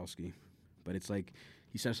love Bukowski, but it's like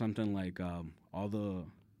he said something like all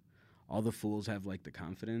the fools have like the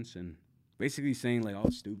confidence, and basically saying like all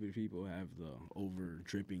stupid people have the over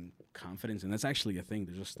dripping confidence, and that's actually a thing.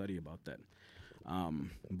 There's a study about that.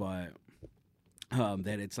 But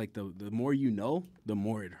that it's like the more you know, the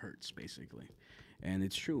more it hurts, basically, and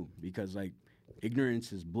it's true because like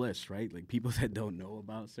ignorance is bliss, right? Like people that don't know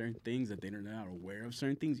about certain things, that they're not aware of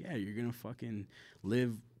certain things, yeah, you're gonna fucking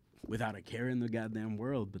live without a care in the goddamn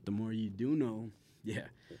world. But the more you do know, yeah,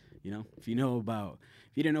 you know, if you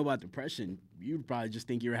didn't know about depression, you'd probably just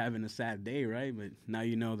think you were having a sad day, right? But now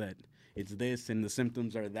you know that it's this and the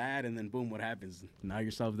symptoms are that, and then boom, what happens? Now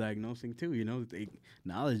you're self-diagnosing too, you know?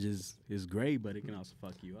 Knowledge is great, but it can also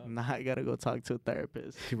fuck you up. Now I gotta go talk to a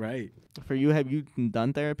therapist. Right. For you, have you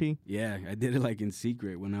done therapy? Yeah, I did it like in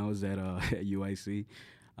secret when I was at UIC.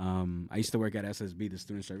 I used to work at SSB, the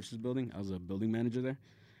Student Services Building. I was a building manager there.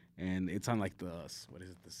 And it's on like the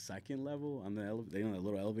second level on the elevator. You know, that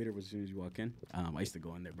little elevator as soon as you walk in. I used to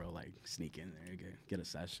go in there, bro, like sneak in there, get a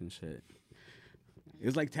session, shit. It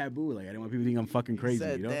was like taboo. Like I didn't want people to think I'm fucking crazy.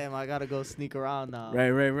 Said, you know? damn, I gotta go sneak around now.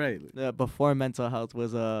 Right. Before mental health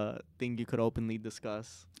was a thing you could openly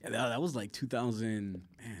discuss. Yeah, that was like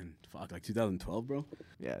 2012, bro.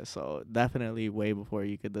 Yeah, so definitely way before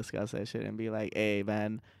you could discuss that shit and be like, hey,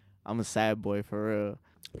 man, I'm a sad boy for real.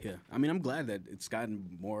 Yeah, I mean, I'm glad that it's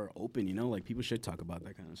gotten more open, you know? Like, people should talk about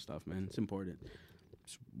that kind of stuff, man. It's important.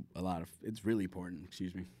 It's really important,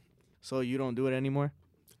 excuse me. So you don't do it anymore?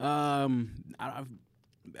 I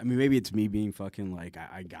mean, maybe it's me being fucking, like,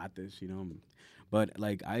 I got this, you know? But,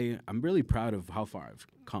 like, I'm really proud of how far I've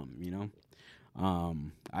come, you know?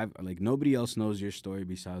 I've like, nobody else knows your story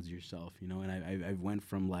besides yourself, you know? And I've went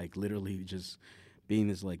from, like, literally just being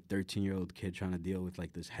this, like, 13-year-old kid trying to deal with,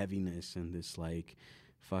 like, this heaviness and this, like,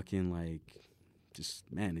 fucking like just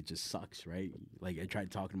man, it just sucks, right? Like I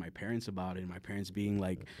tried talking to my parents about it, and my parents being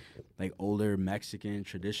like older Mexican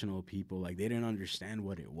traditional people, like they didn't understand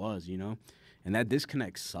what it was, you know? And that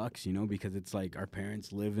disconnect sucks, you know, because it's like our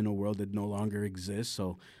parents live in a world that no longer exists,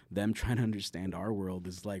 so them trying to understand our world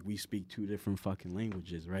is like we speak two different fucking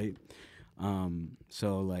languages, right?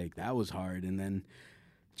 So like that was hard, and then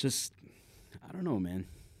just I don't know, man.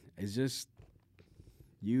 It's just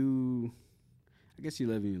I guess you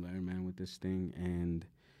live and you learn, man, with this thing, and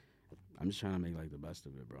I'm just trying to make like the best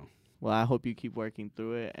of it, bro. Well, I hope you keep working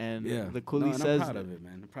through it. And yeah, the Cooley Says, I'm proud of it,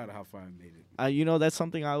 man. I'm proud of how far I made it. You know, that's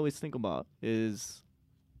something I always think about. Is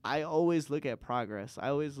I always look at progress. I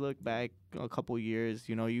always look back a couple years.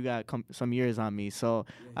 You know, you got some years on me, so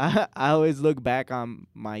I always look back on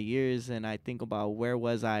my years and I think about where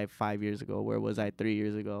was I 5 years ago, where was I 3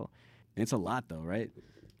 years ago. It's a lot, though, right?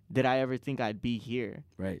 Did I ever think I'd be here?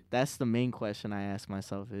 Right. That's the main question I ask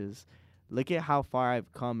myself is, look at how far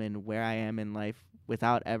I've come and where I am in life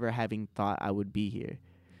without ever having thought I would be here.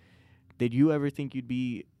 Did you ever think you'd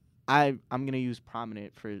be, I'm going to use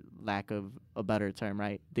prominent for lack of a better term,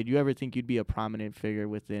 right? Did you ever think you'd be a prominent figure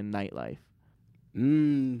within nightlife?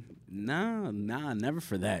 Nah, never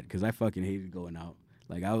for that, because I fucking hated going out.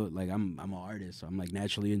 Like I'm an artist, so I'm like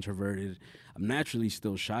naturally introverted. I'm naturally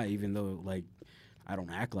still shy, even though like I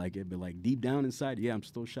don't act like it, but like deep down inside, yeah, I'm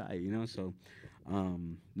still shy, you know. So, not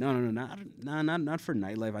for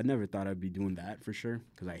nightlife. I never thought I'd be doing that for sure,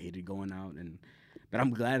 because I hated going out, but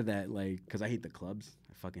I'm glad that like, because I hate the clubs.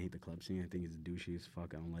 I fucking hate the club scene. I think it's douchey as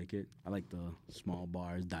fuck. I don't like it. I like the small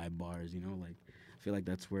bars, dive bars, you know. Like I feel like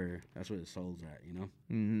that's where the soul's at, you know.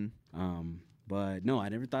 Mm-hmm. But no, I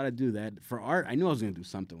never thought I'd do that. For art, I knew I was gonna do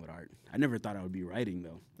something with art. I never thought I would be writing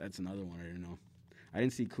though. That's another one I didn't know. I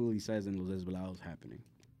didn't see Cooley Says and Los Desvelados happening.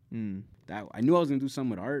 That I knew I was gonna do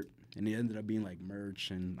something with art, and it ended up being like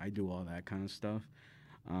merch, and I do all that kind of stuff.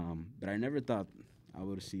 But I never thought I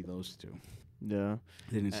would see those two. Yeah.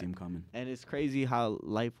 Didn't see them coming. And it's crazy how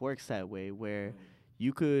life works that way, where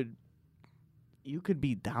you could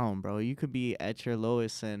be down, bro. You could be at your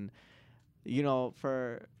lowest, and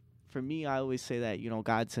for me, I always say that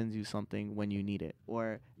God sends you something when you need it,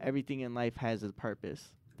 or everything in life has a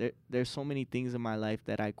purpose. There's so many things in my life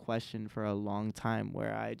that I questioned for a long time,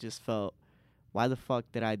 where I just felt, why the fuck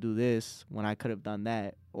did I do this when I could have done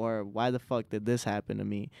that, or why the fuck did this happen to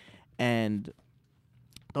me? And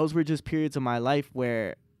those were just periods of my life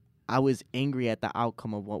where I was angry at the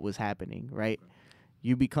outcome of what was happening, right?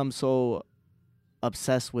 You become so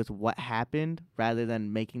obsessed with what happened rather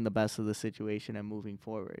than making the best of the situation and moving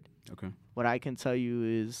forward. Okay. What I can tell you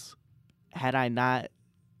is, had I not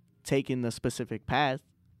taken the specific path,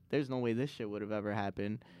 there's no way this shit would have ever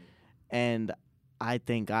happened. And I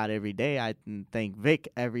thank God every day. I thank Vic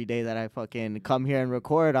every day that I fucking come here and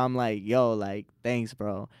record. I'm like, yo, like, thanks,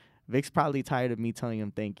 bro. Vic's probably tired of me telling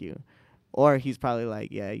him thank you. Or he's probably like,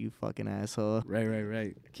 yeah, you fucking asshole.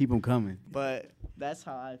 Right. Keep them coming. But that's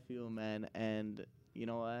how I feel, man. And you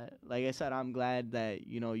know what? Like I said, I'm glad that,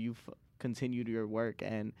 you've continued your work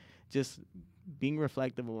and just being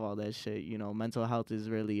reflective of all that shit. Mental health is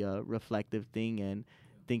really a reflective thing, and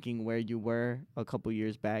thinking where you were a couple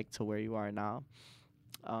years back to where you are now.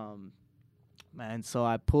 Man, so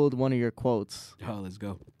I pulled one of your quotes. Oh, let's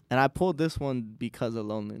go. And I pulled this one because of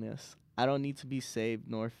loneliness. I don't need to be saved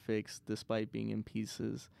nor fixed despite being in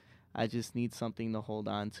pieces. I just need something to hold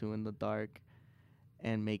on to in the dark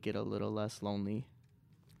and make it a little less lonely.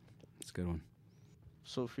 That's a good one.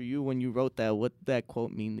 So for you, when you wrote that, what did that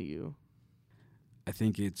quote mean to you? I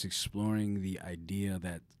think it's exploring the idea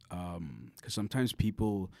that, because sometimes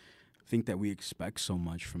people think that we expect so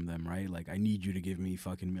much from them, right? Like, I need you to give me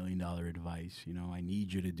fucking $1 million advice. I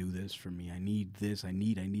need you to do this for me. I need this. I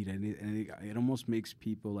need. And it almost makes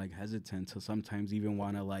people like hesitant to sometimes even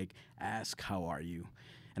want to like ask, how are you?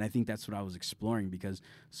 And I think that's what I was exploring, because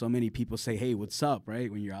so many people say, hey, what's up,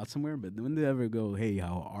 right? When you're out somewhere, but when they ever go, hey,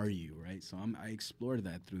 how are you, right? So I explored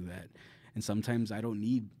that through that. And sometimes I don't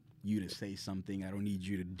need you to say something. I don't need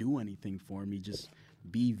you to do anything for me. Just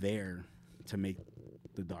be there to make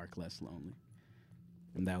the dark less lonely.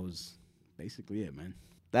 And that was basically it, man.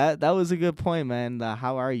 That was a good point, man. The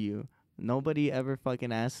how are you? Nobody ever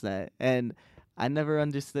fucking asked that. And I never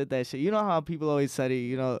understood that shit. You know how people always said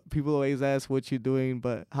it, people always ask what you doing,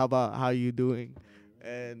 but how about how you doing?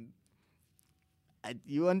 And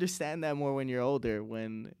you understand that more when you're older,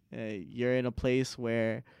 when you're in a place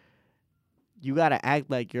where you got to act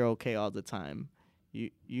like you're okay all the time.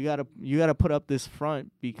 You got to put up this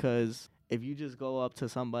front, because if you just go up to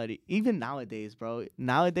somebody, even nowadays, bro,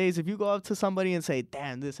 if you go up to somebody and say,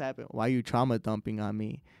 damn, this happened, why you trauma dumping on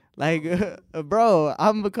me? Like, bro,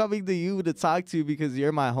 I'm coming to you to talk to because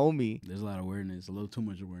you're my homie. There's a lot of awareness, a little too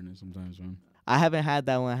much awareness sometimes, man. I haven't had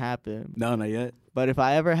that one happen. No, not yet. But if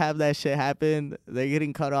I ever have that shit happen, they're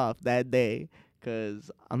getting cut off that day,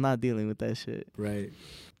 because I'm not dealing with that shit. Right.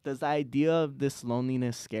 Does the idea of this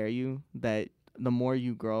loneliness scare you, that the more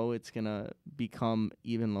you grow, it's going to become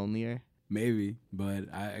even lonelier? Maybe,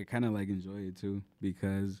 but I kind of like enjoy it too,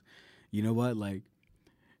 because you know what? Like,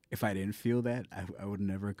 if I didn't feel that, I would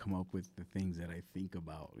never come up with the things that I think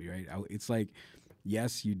about, right? It's like,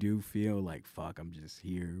 yes, you do feel like, fuck, I'm just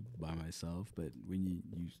here by myself. But when you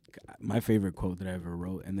my favorite quote that I ever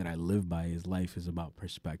wrote and that I live by is, life is about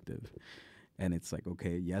perspective. And it's like,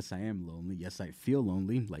 okay, yes, I am lonely. Yes, I feel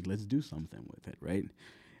lonely. Like, let's do something with it, right?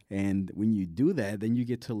 And when you do that, then you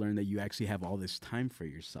get to learn that you actually have all this time for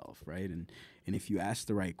yourself, right? And if you ask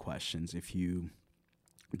the right questions, if you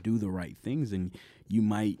do the right things, then you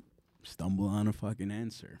might stumble on a fucking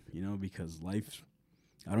answer, because life,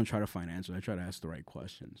 I don't try to find answers. I try to ask the right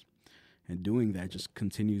questions. And doing that just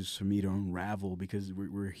continues for me to unravel, because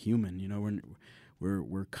we're human,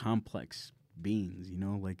 we're complex beings,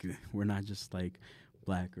 like, we're not just like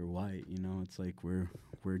black or white, it's like we're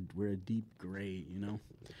a deep gray,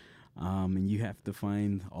 and you have to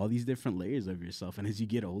find all these different layers of yourself. And as you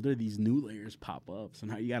get older, these new layers pop up. So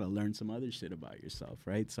now you got to learn some other shit about yourself,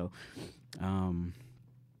 right? So,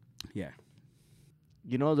 yeah.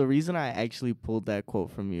 The reason I actually pulled that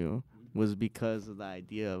quote from you was because of the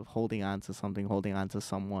idea of holding on to something, holding on to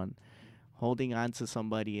someone, holding on to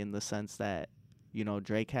somebody, in the sense that,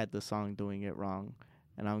 Drake had the song Doing It Wrong.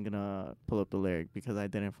 And I'm going to pull up the lyric because I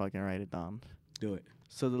didn't fucking write it down. Do it.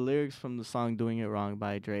 So the lyrics from the song Doing It Wrong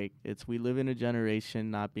by Drake, it's, we live in a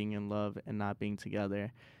generation not being in love and not being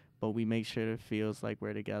together, but we make sure it feels like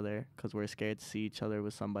we're together because we're scared to see each other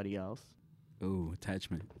with somebody else. Ooh,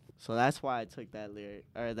 attachment. So that's why I took that lyric,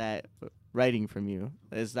 or that writing from you.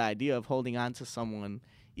 It's the idea of holding on to someone,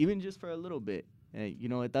 even just for a little bit, You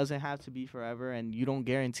know, it doesn't have to be forever, and you don't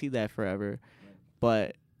guarantee that forever.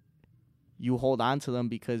 But you hold on to them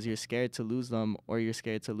because you're scared to lose them, or you're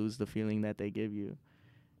scared to lose the feeling that they give you.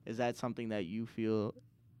 Is that something that you feel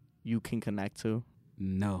you can connect to?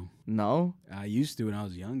 No, No? I used to when I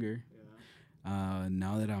was younger.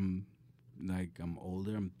 Now that I'm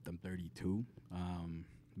older, I'm 32.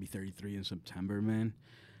 Be 33 in September, man.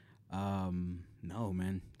 No,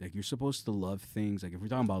 man. Like, you're supposed to love things. Like, if we're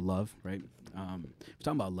talking about love, right? If we're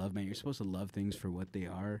talking about love, man, you're supposed to love things for what they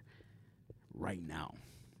are right now.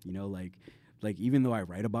 You know, like even though I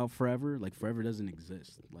write about forever, like forever doesn't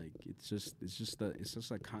exist. Like, it's just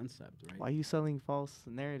a concept, right? Why are you selling false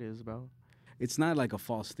narratives, bro? It's not like a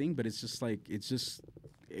false thing, but it's just like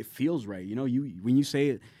it feels right. You know, when you say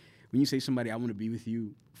it, when you say somebody, I want to be with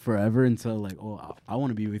you forever until like, oh, I want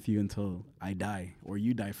to be with you until I die or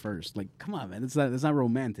you die first. Like, come on, man, that's not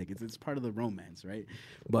romantic. It's part of the romance, right?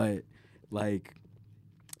 But like,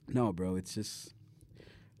 no, bro, it's just.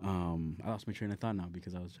 I lost my train of thought now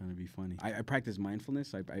because I was trying to be funny. I practice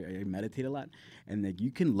mindfulness. I meditate a lot, and like, you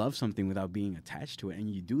can love something without being attached to it, and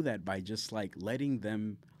you do that by just like letting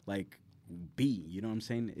them like be. You know what I'm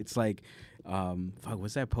saying? It's like,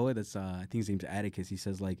 what's that poet? That's I think his name's Atticus. He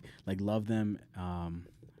says like love them.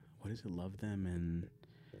 What is it? Love them and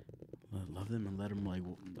let them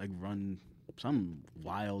like run some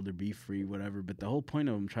wild or be free, whatever. But the whole point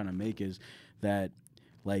of I'm trying to make is that.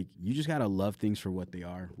 Like, you just gotta love things for what they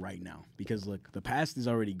are right now, because like the past is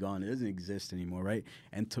already gone; it doesn't exist anymore, right?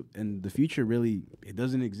 And the future really it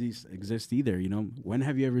doesn't exist either. You know, when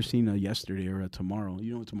have you ever seen a yesterday or a tomorrow?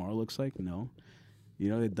 You know what tomorrow looks like? No,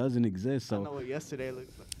 you know it doesn't exist. So I know what yesterday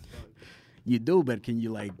looks like. you do, but can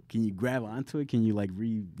you grab onto it? Can you like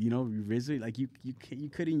revisit? Like you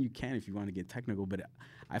could and you can if you want to get technical, but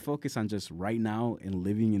I focus on just right now and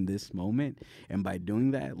living in this moment, and by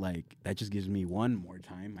doing that, like that just gives me one more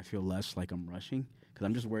time. I feel less like I'm rushing because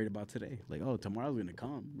I'm just worried about today. Like, oh, tomorrow's gonna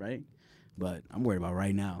come, right? But I'm worried about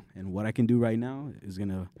right now, and what I can do right now is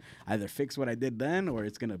gonna either fix what I did then, or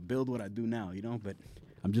it's gonna build what I do now. You know, but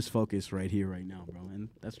I'm just focused right here, right now, bro, and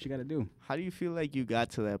that's what you gotta do. How do you feel like you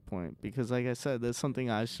got to that point? Because like I said, that's something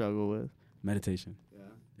I struggle with. Meditation. Yeah.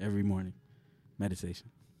 Every morning. Meditation.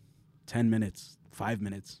 10 minutes, 5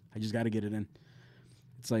 minutes. I just got to get it in.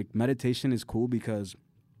 It's like meditation is cool because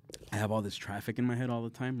I have all this traffic in my head all the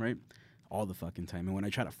time, right? All the fucking time. And when I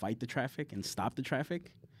try to fight the traffic and stop the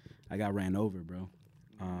traffic, I got ran over, bro.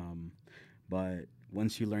 But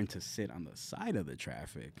once you learn to sit on the side of the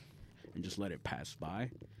traffic and just let it pass by,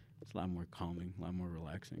 it's a lot more calming, a lot more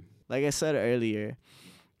relaxing. Like I said earlier,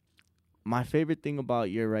 my favorite thing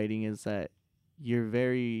about your writing is that you're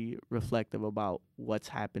very reflective about what's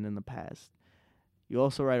happened in the past. You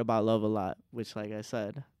also write about love a lot, which, like I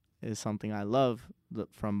said, is something I love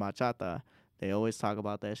from bachata. They always talk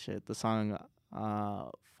about that shit. The song,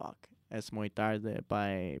 Es Muy Tarde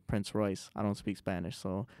by Prince Royce. I don't speak Spanish,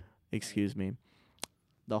 so excuse me.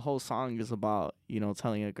 The whole song is about,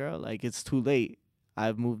 telling a girl, like, it's too late.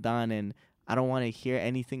 I've moved on, and I don't want to hear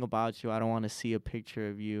anything about you. I don't want to see a picture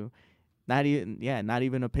of you. Not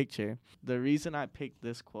even a picture. The reason I picked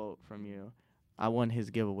this quote from you, I won his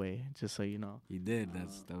giveaway, just so you know. You did. That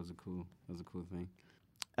was a cool thing.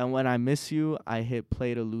 And when I miss you, I hit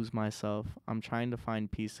play to lose myself. I'm trying to find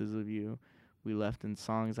pieces of you we left in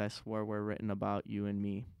songs I swore were written about you and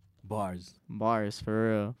me. Bars,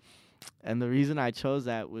 for real. And the reason I chose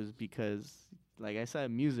that was because, like I said,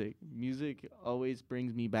 music always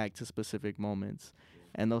brings me back to specific moments,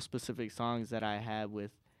 and those specific songs that I have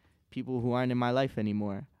with people who aren't in my life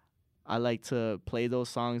anymore. I like to play those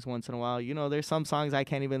songs once in a while. There's some songs I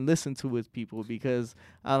can't even listen to with people because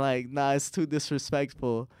I'm like, nah, it's too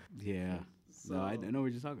disrespectful. Yeah. So, no, I know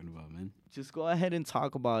what you're talking about, man. Just go ahead and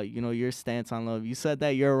talk about, your stance on love. You said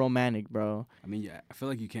that you're a romantic, bro. I mean, yeah, I feel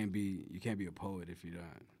like you can't be a poet if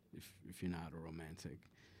you're not a romantic,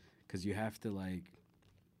 because you have to I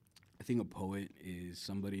think a poet is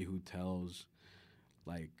somebody who tells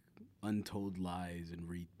untold lies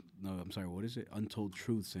and untold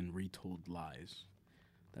truths and retold lies.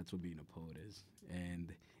 That's what being a poet is.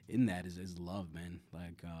 And in that is love, man.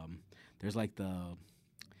 There's the,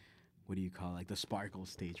 what do you call it? The sparkle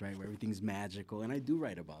stage, right? Where everything's magical. And I do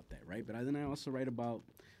write about that, right? But then I also write about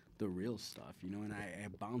the real stuff, and I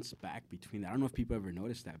bounce back between that. I don't know if people ever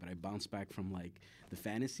noticed that, but I bounce back from the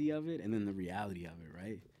fantasy of it and then the reality of it,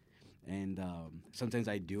 right? And sometimes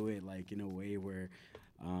I do it in a way where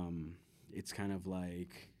it's kind of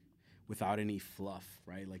without any fluff,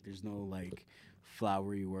 right? There's no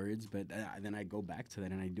flowery words, but then I go back to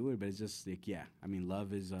that and I do it. But it's just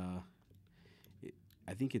love is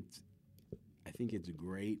I think it's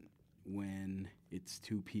great when it's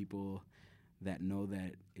two people that know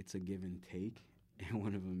that it's a give and take, and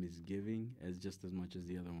one of them is giving as just as much as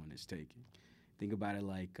the other one is taking. Think about it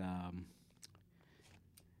like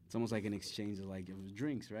it's almost like an exchange of like it was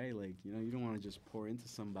drinks, right? Like you don't want to just pour into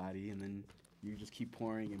somebody and then you just keep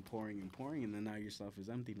pouring and pouring and pouring, and then now your stuff is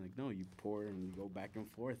empty. Like no, you pour and you go back and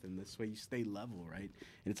forth, and this way you stay level, right?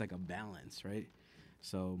 And it's like a balance, right?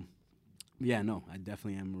 So yeah, no, I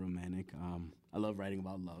definitely am a romantic. I love writing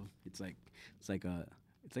about love. It's a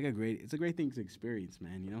great thing to experience,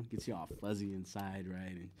 man. Gets you all fuzzy inside,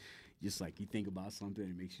 right? And just like you think about something,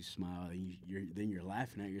 it makes you smile, and you're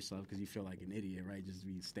laughing at yourself because you feel like an idiot, right? Just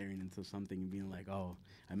be staring into something and being like, oh,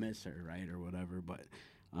 I miss her, right, or whatever. But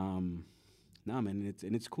nah, man,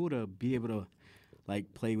 it's cool to be able to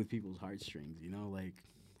like play with people's heartstrings, like.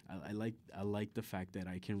 I like the fact that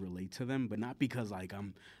I can relate to them, but not because like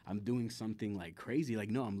I'm doing something like crazy. Like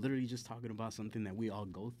no, I'm literally just talking about something that we all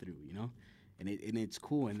go through, and it's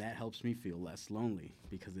cool, and that helps me feel less lonely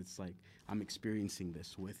because it's like I'm experiencing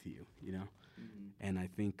this with you, Mm-hmm. And I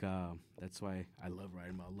think that's why I love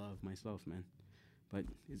writing about love myself, man. But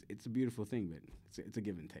it's a beautiful thing, but it's a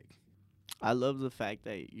give and take. I love the fact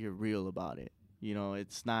that you're real about it.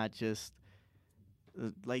 It's not just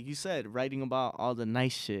like you said, writing about all the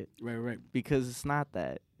nice shit. Right. Because it's not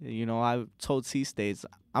that. I told C States,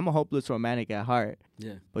 I'm a hopeless romantic at heart.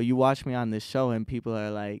 Yeah. But you watch me on this show and people are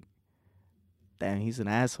like, damn, he's an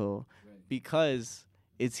asshole. Right. Because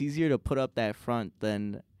it's easier to put up that front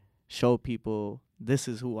than show people this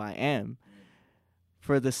is who I am. Right.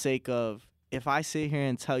 For the sake of, if I sit here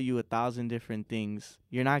and tell you 1,000 different things,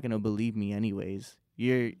 you're not going to believe me anyways.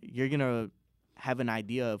 You're going to have an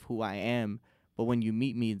idea of who I am. But when you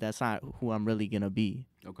meet me, that's not who I'm really going to be.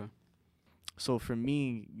 Okay. So for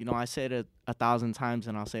me, I say it 1,000 times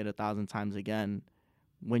and I'll say it 1,000 times again.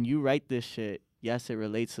 When you write this shit, yes, it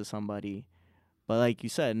relates to somebody. But like you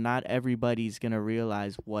said, not everybody's going to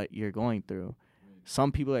realize what you're going through. Right.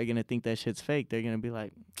 Some people are going to think that shit's fake. They're going to be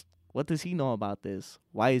like, what does he know about this?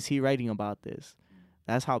 Why is he writing about this?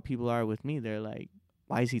 That's how people are with me. They're like,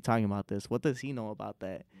 why is he talking about this? What does he know about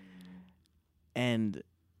that? And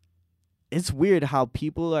it's weird how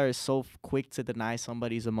people are so quick to deny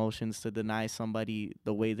somebody's emotions, to deny somebody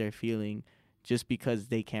the way they're feeling just because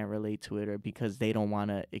they can't relate to it or because they don't want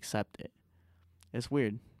to accept it. It's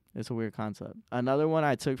weird. It's a weird concept. Another one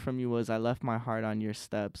I took from you was, I left my heart on your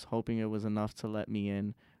steps, hoping it was enough to let me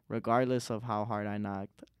in. Regardless of how hard I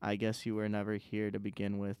knocked, I guess you were never here to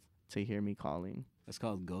begin with to hear me calling. That's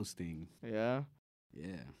called ghosting. Yeah?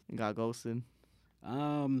 Yeah. You got ghosted?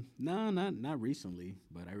 No, not recently,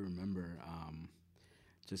 but I remember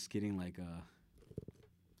just getting like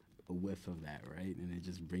a whiff of that, right? And it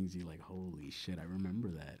just brings you like, holy shit, I remember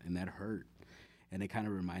that, and that hurt. And it kind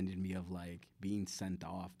of reminded me of like being sent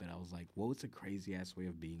off, but I was like, well, it's a crazy ass way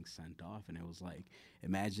of being sent off. And it was like,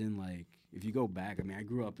 imagine like if you go back, I mean, I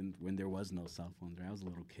grew up when there was no cell phones, right? I was a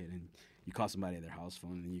little kid, and you call somebody at their house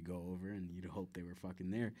phone, and then you go over and you'd hope they were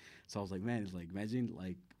fucking there. So I was like, man, it's like, imagine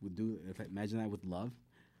like imagine that with love.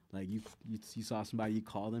 Like you saw somebody, you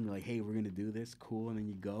call them, you're like, hey, we're gonna do this, cool, and then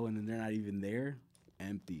you go, and then they're not even there,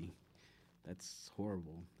 empty. That's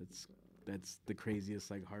horrible. That's the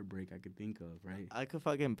craziest like heartbreak I could think of, right? I could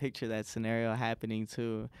fucking picture that scenario happening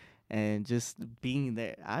too, and just being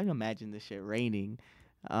there. I imagine this shit raining.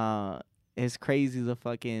 It's crazy the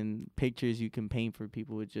fucking pictures you can paint for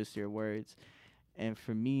people with just your words. And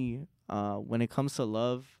for me, when it comes to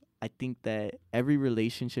love, I think that every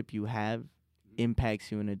relationship you have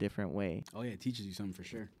impacts you in a different way. Oh yeah, it teaches you something for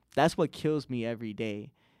sure. That's what kills me every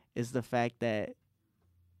day, is the fact that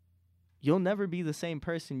you'll never be the same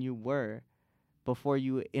person you were before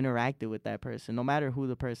you interacted with that person, no matter who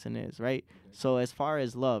the person is, right? Okay. So as far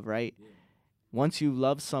as love, right? Yeah. Once you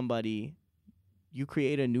love somebody, you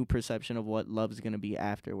create a new perception of what love's going to be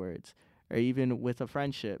afterwards. Or even with a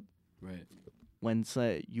friendship. Right. When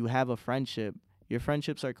you have a friendship, your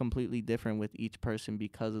friendships are completely different with each person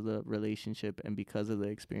because of the relationship and because of the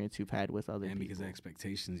experience you've had with other people. And because of the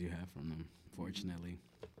expectations you have from them, fortunately.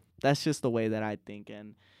 That's just the way that I think.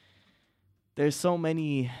 And there's so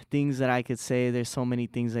many things that I could say. There's so many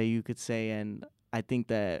things that you could say. And I think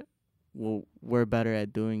that what we're better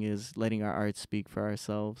at doing is letting our art speak for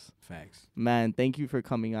ourselves. Facts. Man, thank you for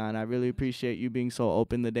coming on. I really appreciate you being so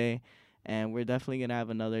open today. And we're definitely going to have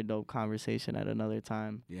another dope conversation at another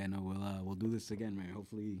time. Yeah, no, we'll do this again, man.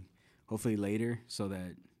 Hopefully later, so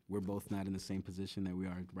that we're both not in the same position that we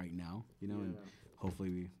are right now, you know, and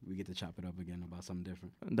hopefully we get to chop it up again about something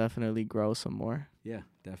different. Definitely grow some more. Yeah,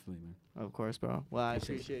 definitely, man. Of course, bro. Well, I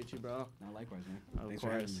appreciate you, bro. No, likewise, man. Thanks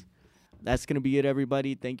for having me. That's going to be it,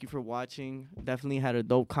 everybody. Thank you for watching. Definitely had a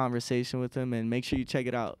dope conversation with him, and make sure you check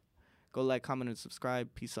it out. Go like, comment, and subscribe.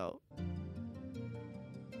 Peace out.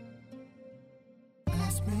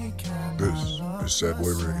 This is Sad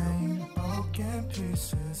Boy Radio.